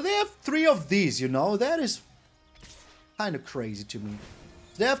 So they have 3 of these, you know. That is kind of crazy to me.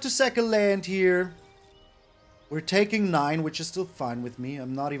 So they have to sack a land here. We're taking 9, which is still fine with me.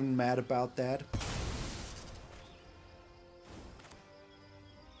 I'm not even mad about that.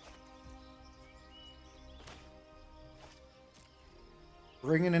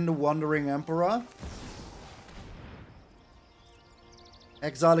 Bringing in the Wandering Emperor.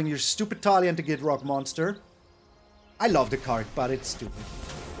 Exiling your stupid Talion to get Rock Monster. I love the card, but it's stupid.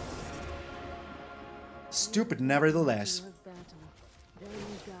 Stupid nevertheless.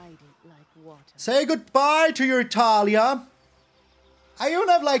 Say goodbye to your Talia. I don't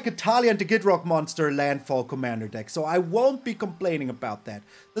have like a Talion to get Rock Monster landfall commander deck, so I won't be complaining about that.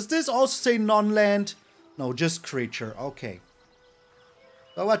 Does this also say non-land? No, just creature. Okay.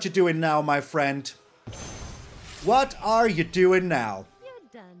 So what you doing now, my friend? What are you doing now?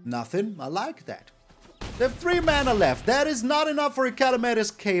 Nothing. I like that. They have 3 mana left. That is not enough for a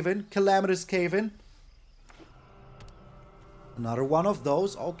Calamitous Cave-in. Another one of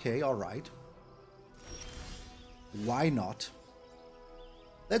those. Okay, alright. Why not?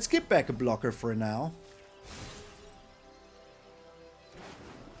 Let's get back a blocker for now.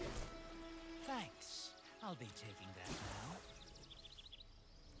 Thanks. I'll be taking that now.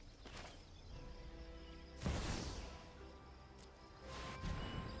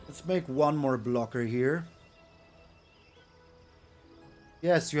 Let's make one more blocker here.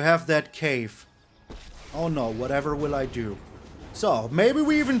 Yes, you have that cave. Oh no, whatever will I do? So, maybe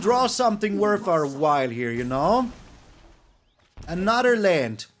we even draw something worth our while here, you know? Another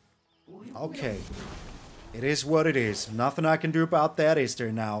land. Okay. It is what it is. Nothing I can do about that, is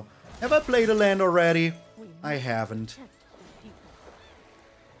there now? Have I played a land already? I haven't.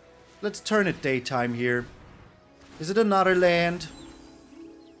 Let's turn it daytime here. Is it another land?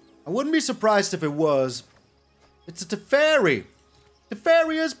 I wouldn't be surprised if it was. It's a Teferi.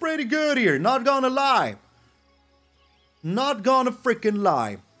 Teferi is pretty good here, not gonna lie. Not gonna freaking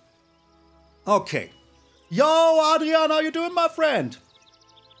lie. Okay. Yo, Adrian, how you doing, my friend?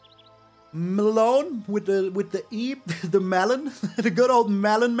 Malone with the E, the melon, the good old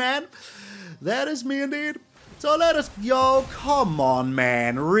melon man. That is me indeed. So let us, yo, come on,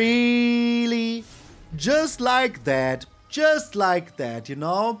 man, really? Just like that, you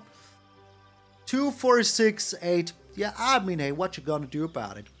know? 2, 4, 6, 8. Yeah, I mean, hey, what you gonna do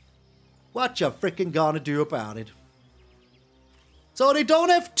about it? What you freaking gonna do about it? So they don't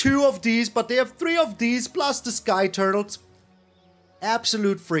have 2 of these, but they have 3 of these, plus the Sky Turtles.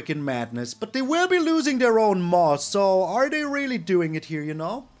 Absolute freaking madness. But they will be losing their own moss, so are they really doing it here, you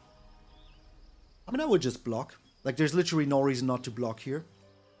know? I mean, I would just block. Like, there's literally no reason not to block here.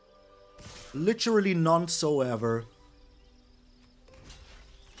 Literally none so ever.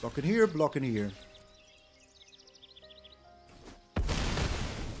 Blocking here, blocking here.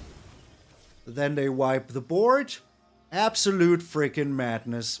 Then they wipe the board. Absolute freaking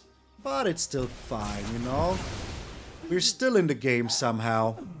madness. But it's still fine, you know? We're still in the game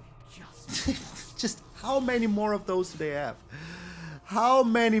somehow. Just how many more of those do they have? How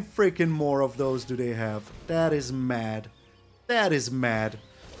many freaking more of those do they have? That is mad. That is mad.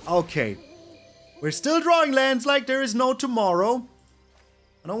 Okay. We're still drawing lands like there is no tomorrow.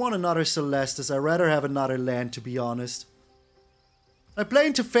 I don't want another Celestus. I'd rather have another land, to be honest.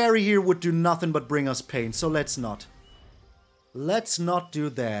 Playing Teferi here would do nothing but bring us pain, so let's not. Let's not do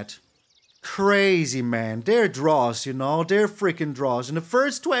that. Crazy, man. They're draws, you know. They're freaking draws. In the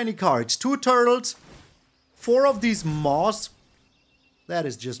first 20 cards, 2 turtles, 4 of these moths. That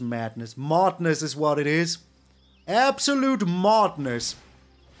is just madness. Madness is what it is. Absolute madness.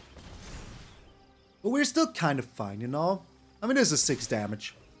 But we're still kind of fine, you know? I mean, this is 6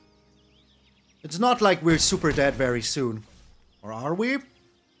 damage. It's not like we're super dead very soon. Or are we?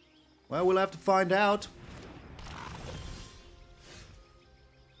 Well, we'll have to find out.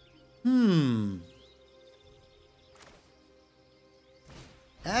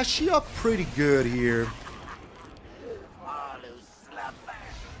 Ashiok pretty good here. All who slumber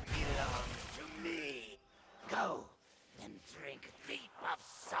belong to me. Go and drink deep of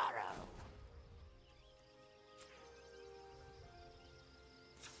sorrow.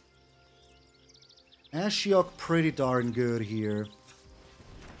 Ashiok pretty darn good here.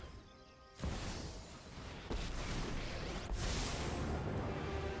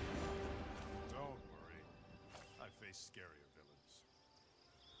 Don't worry. I face scarier villains.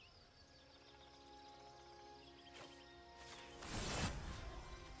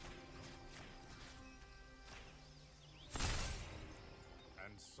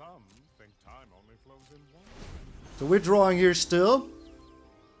 And some think time only flows in one way. So we're drawing here still.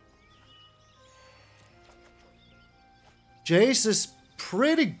 Jace is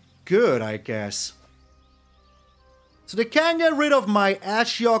pretty good, I guess. So they can't get rid of my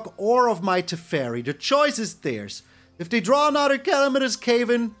Ashiok or of my Teferi. The choice is theirs. If they draw another Calamitous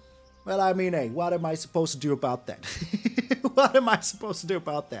Cave-in, well, I mean, hey, what am I supposed to do about that? What am I supposed to do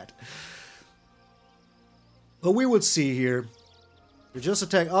about that? But we will see here. They just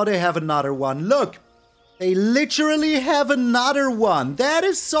attack. Oh, they have another one. Look! They literally have another one. That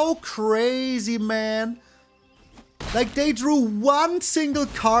is so crazy, man. Like, they drew one single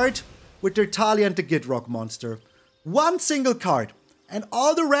card with their Talia and the Gidrock monster. One single card. And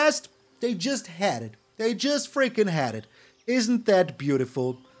all the rest, they just had it. They just freaking had it. Isn't that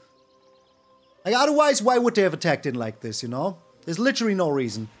beautiful? Like, otherwise, why would they have attacked in like this, you know? There's literally no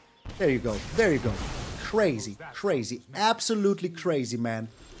reason. There you go. There you go. Crazy. Crazy. Absolutely crazy, man.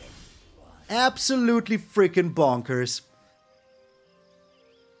 Absolutely freaking bonkers.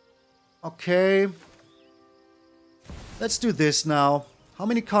 Okay. Let's do this now. How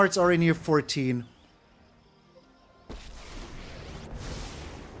many cards are in here? 14.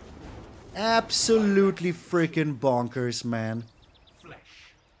 Absolutely freaking bonkers, man.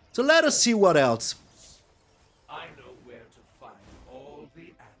 Flesh. So let us see what else. I know where to find all the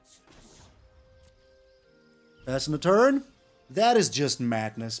answers. Passing the turn. That is just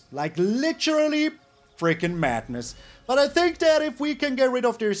madness. Like, literally freaking madness. But I think that if we can get rid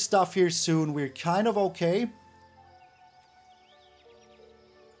of their stuff here soon, we're kind of okay.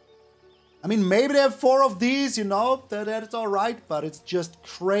 I mean, maybe they have 4 of these, you know, that's alright, but it's just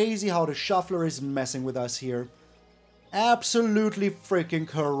crazy how the Shuffler is messing with us here. Absolutely freaking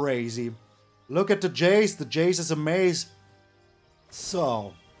crazy. Look at the Jace. The Jace is a maze.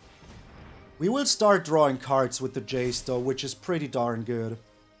 So, we will start drawing cards with the Jace, though, which is pretty darn good.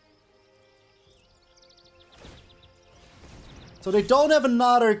 So they don't have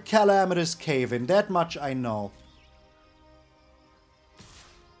another Calamitous Cave-in, that much I know.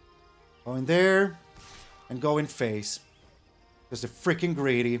 Go in there, and go in face. Because they're freaking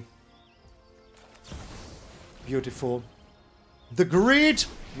greedy. Beautiful. The greed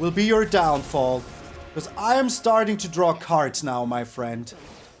will be your downfall. Because I am starting to draw cards now, my friend.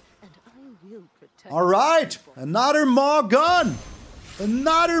 And I will protect Alright, another Maw gun.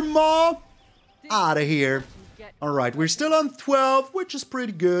 Another Maw. Out of here. Alright, we're still on 12, which is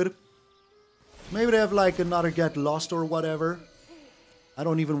pretty good. Maybe they have like another Get Lost or whatever. I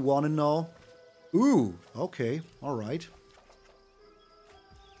don't even want to know. Ooh, okay, alright.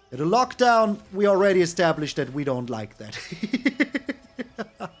 At a lockdown, we already established that we don't like that.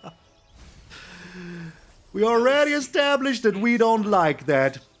 We already established that we don't like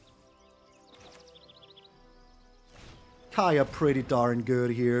that. Kaya pretty darn good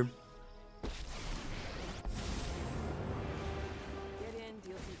here. Get in,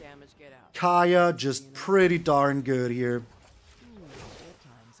 deal some damage, get out. Kaya just pretty darn good here.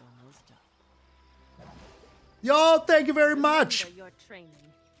 Bedtime's almost done. Yo, thank you very much. your training.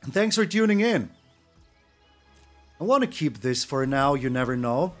 And thanks for tuning in. I want to keep this for now, you never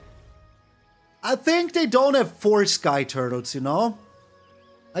know. I think they don't have 4 Sky Turtles, you know?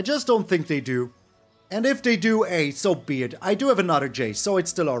 I just don't think they do. And if they do, so be it. I do have another Jace, so it's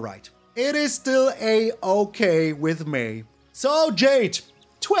still alright. It is still okay with me. So, Jade,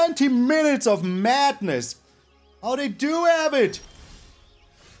 20 minutes of madness. Oh, they do have it.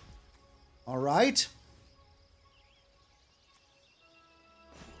 Alright.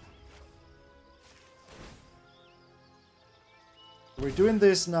 We're doing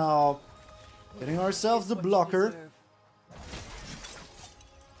this now. Getting ourselves the blocker.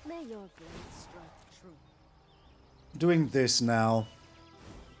 May your blade strike true. Doing this now.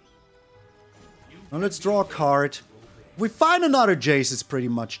 Now let's draw a card. If we find another Jace, it's pretty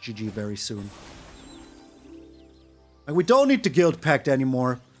much GG very soon. And we don't need the Guildpact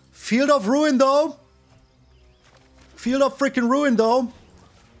anymore. Field of Ruin though. Field of freaking Ruin though.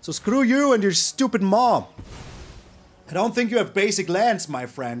 So screw you and your stupid maw. I don't think you have basic lands, my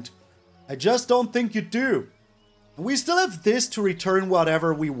friend. I just don't think you do. And we still have this to return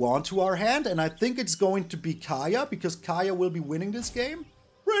whatever we want to our hand. And I think it's going to be Kaya, because Kaya will be winning this game.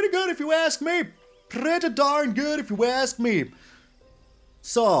 Pretty good if you ask me. Pretty darn good if you ask me.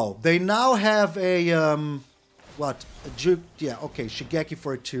 So, they now have a, what? Yeah, okay, Shigeki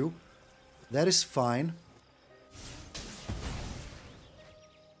for a 2. That is fine.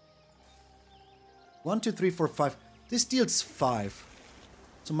 1, 2, 3, 4, 5. This deals 5.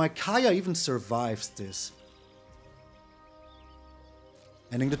 So my Kaya even survives this.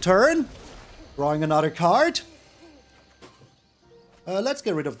 Ending the turn. Drawing another card. Let's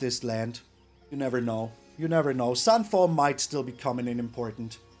get rid of this land. You never know. You never know. Sunfall might still be coming in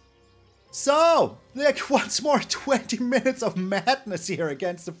important. So, like once more 20 minutes of madness here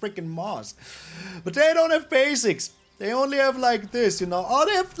against the freaking Moss. But they don't have basics. They only have like this, you know. Oh,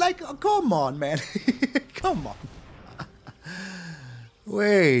 they have like, oh, come on, man. Come on.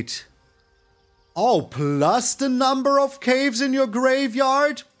 Wait. Oh, plus the number of caves in your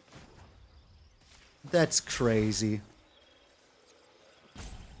graveyard? That's crazy.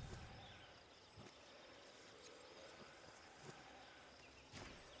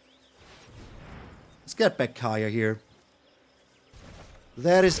 Let's get back Kaya here.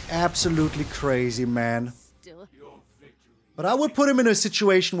 That is absolutely crazy, man. Still. But I would put him in a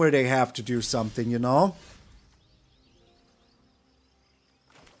situation where they have to do something, you know?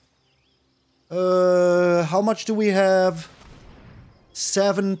 How much do we have?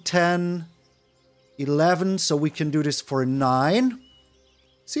 7, 10, 11, so we can do this for 9.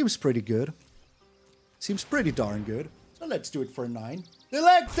 Seems pretty good. Seems pretty darn good. So let's do it for 9. The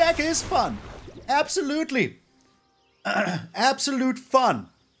leg deck is fun. Absolutely. Absolute fun.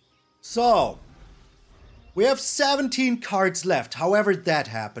 So, we have 17 cards left, however that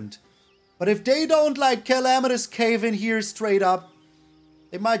happened. But if they don't like Calamitous Cave in here straight up,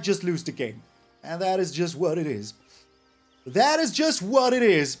 they might just lose the game. And that is just what it is. That is just what it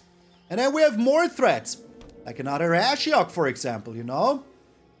is. And then we have more threats. Like another Ashiok, for example, you know?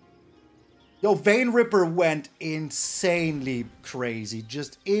 Yo, Vein Ripper went insanely crazy.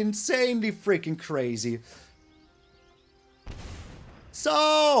 Just insanely freaking crazy.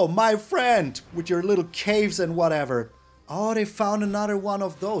 So, my friend, with your little caves and whatever. Oh, they found another one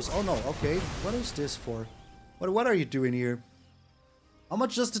of those. Oh no, okay. What is this for? What are you doing here? How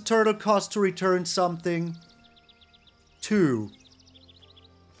much does the turtle cost to return something? 2.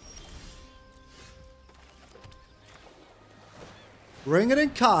 Bring it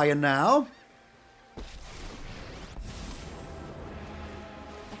in Kaya now. I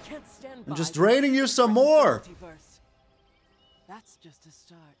can't stand I'm just draining you some more. That's just a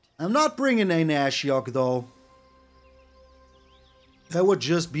start. I'm not bringing in Ashiok though. That would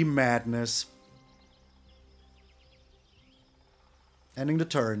just be madness. Ending the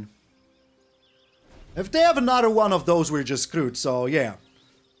turn. If they have another one of those, we're just screwed, so yeah.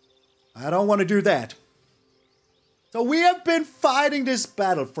 I don't want to do that. So we have been fighting this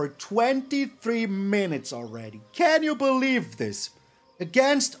battle for 23 minutes already. Can you believe this?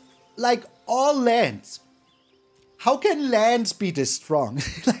 Against, like, all lands. How can lands be this strong?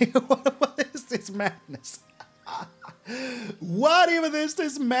 Like, what is this madness? What even is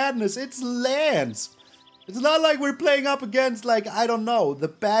this madness? It's lands. It's not like we're playing up against, like, I don't know, the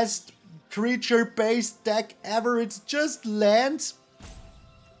best creature-based deck ever. It's just lands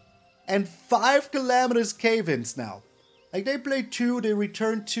and 5 Calamitous Cave-ins now. Like, they play 2, they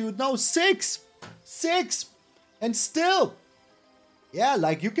return 2. No, 6! 6! And still, yeah,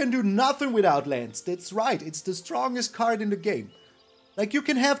 like, you can do nothing without lands. That's right, it's the strongest card in the game. Like, you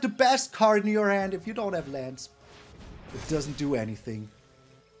can have the best card in your hand if you don't have lands. It doesn't do anything.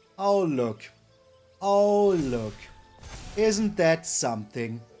 Oh, look. Oh, look. Isn't that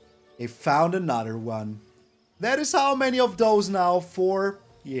something? They found another one. That is how many of those now? 4?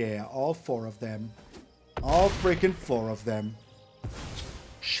 Yeah, all 4 of them. All freaking 4 of them.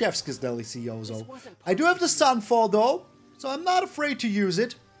 Chef's kiss delicioso. I do have the Sunfall though, so I'm not afraid to use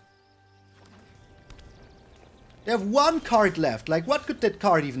it. They have 1 card left. Like, what could that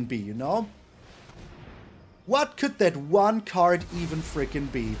card even be, you know? What could that 1 card even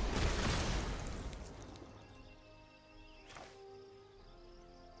freaking be?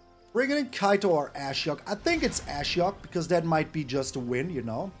 Bringing in Kaito or Ashiok. I think it's Ashiok, because that might be just a win, you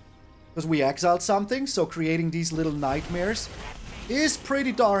know? Because we exiled something, so creating these little nightmares is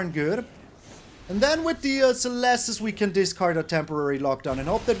pretty darn good. And then with the Celestus, we can discard a temporary lockdown and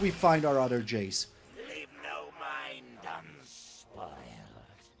hope that we find our other Jace. Leave no mind unspoiled.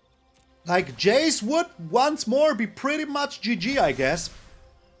 Like, Jace would once more be pretty much GG, I guess.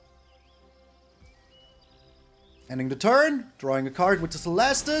 Ending the turn, drawing a card with the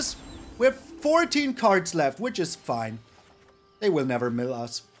Celestus. We have 14 cards left, which is fine. They will never mill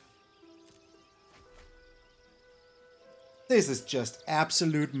us. This is just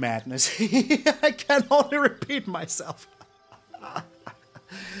absolute madness. I can only repeat myself.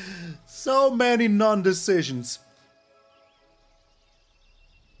 So many non-decisions.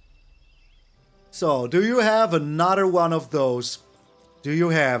 So, do you have another one of those? Do you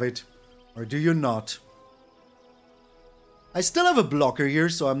have it? Or do you not? I still have a blocker here,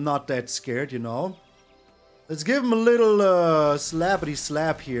 so I'm not that scared, you know. Let's give him a little slappity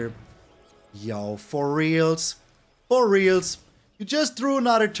slap here. Yo, for reals? For reals? You just drew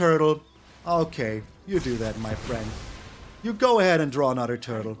another turtle. Okay, you do that, my friend. You go ahead and draw another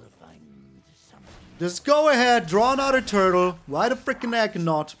turtle. Just go ahead, draw another turtle. Why the frickin' heck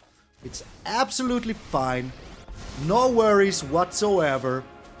not? It's absolutely fine. No worries whatsoever.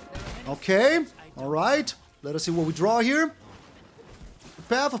 Okay, alright. Let us see what we draw here. The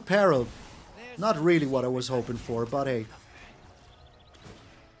Path of Peril. Not really what I was hoping for, but hey.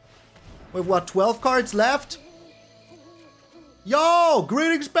 We've what, 12 cards left? Yo!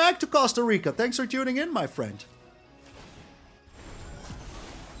 Greetings back to Costa Rica. Thanks for tuning in, my friend.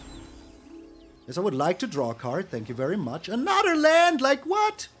 Yes, I would like to draw a card. Thank you very much. Another land? Like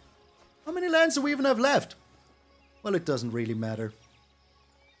what? How many lands do we even have left? Well, it doesn't really matter.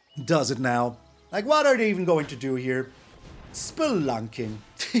 Does it now? Like, what are they even going to do here? Spelunking.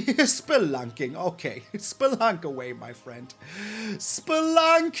 Spelunking. Okay. Spelunk away, my friend.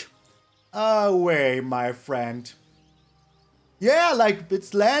 Spelunk away, my friend. Yeah, like,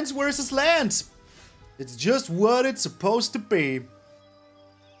 it's lands versus lands. It's just what it's supposed to be.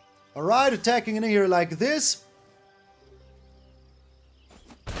 Alright, attacking in here like this.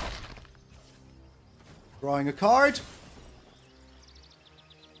 Drawing a card.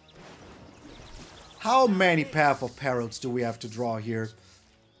 How many Path of Perils do we have to draw here?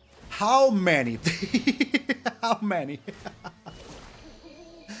 How many? How many?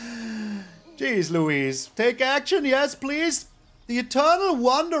 Jeez Louise. Take action, yes please. The Eternal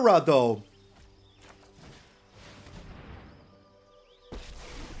Wanderer though.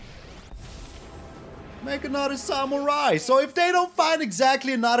 Make another samurai. So if they don't find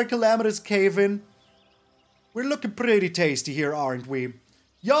exactly another Calamitous Cave-in, we're looking pretty tasty here, aren't we?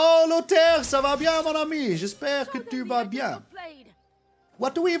 Yo, Lothaire, ça va bien, mon ami? J'espère que tu vas bien.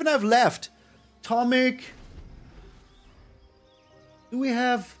 What do we even have left? Tomik. Do we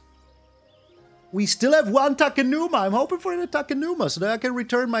have... We still have one Takenuma. I'm hoping for the Takenuma so that I can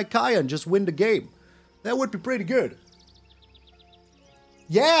return my Kaya and just win the game. That would be pretty good.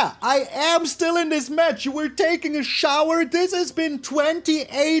 Yeah, I am still in this match. You were taking a shower. This has been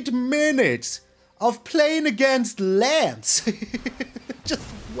 28 minutes of playing against lands. Just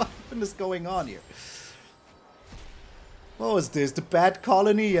what is going on here? What was this? The Bat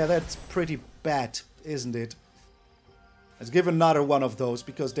Colony? Yeah, that's pretty bad, isn't it? Let's give another one of those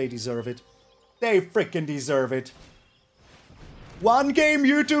because they deserve it. They freaking deserve it. One game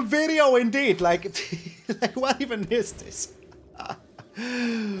YouTube video indeed. Like, like what even is this?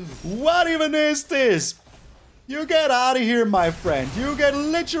 What even is this? You get out of here, my friend. You get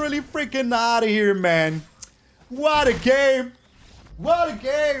literally freaking out of here, man. What a game. What a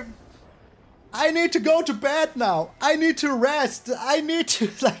game. I need to go to bed now. I need to rest. I need to,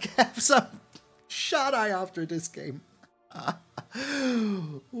 like, have some shut-eye after this game.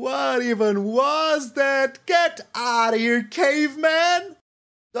 What even was that? Get out of here, caveman.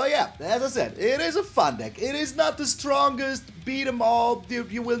 So yeah, as I said, it is a fun deck. It is not the strongest, beat 'em all,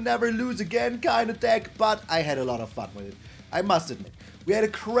 you will never lose again kind of deck, but I had a lot of fun with it. I must admit. We had a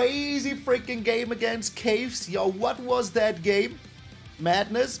crazy freaking game against Caves. Yo, what was that game?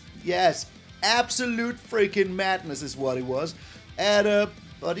 Madness? Yes, absolute freaking madness is what it was. And,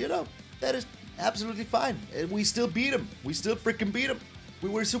 but you know, that is absolutely fine. And we still beat him. We still freaking beat him. We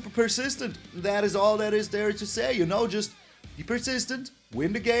were super persistent. That is all that is there to say, you know, just be persistent,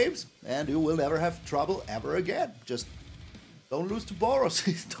 win the games, and you will never have trouble ever again. Just don't lose to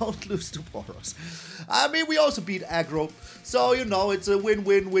Boros. Don't lose to Boros. I mean, we also beat aggro, so you know, it's a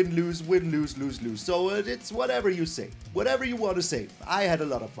win-win, win-lose, win-lose, lose-lose. So it's whatever you say, whatever you want to say. I had a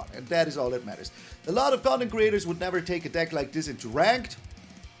lot of fun, and that is all that matters. A lot of content creators would never take a deck like this into ranked,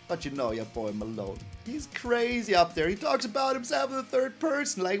 but you know your boy Malone. He's crazy up there. He talks about himself in the third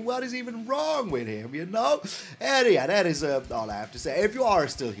person. Like, what is even wrong with him, you know? And yeah, that is all I have to say. If you are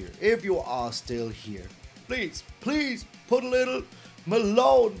still here, please put a little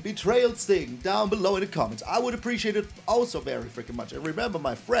Malone Betrayal sting down below in the comments. I would appreciate it also very freaking much. And remember,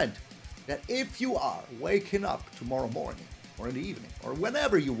 my friend, that if you are waking up tomorrow morning, or in the evening, or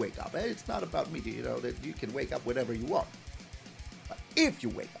whenever you wake up, it's not about me, you know, that you can wake up whenever you want. But if you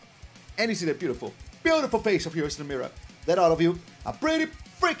wake up, and you see that beautiful face of yours in the mirror, then all of you are pretty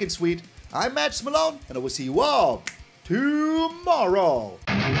freaking sweet. I'm MtgA Malone, and I will see you all tomorrow.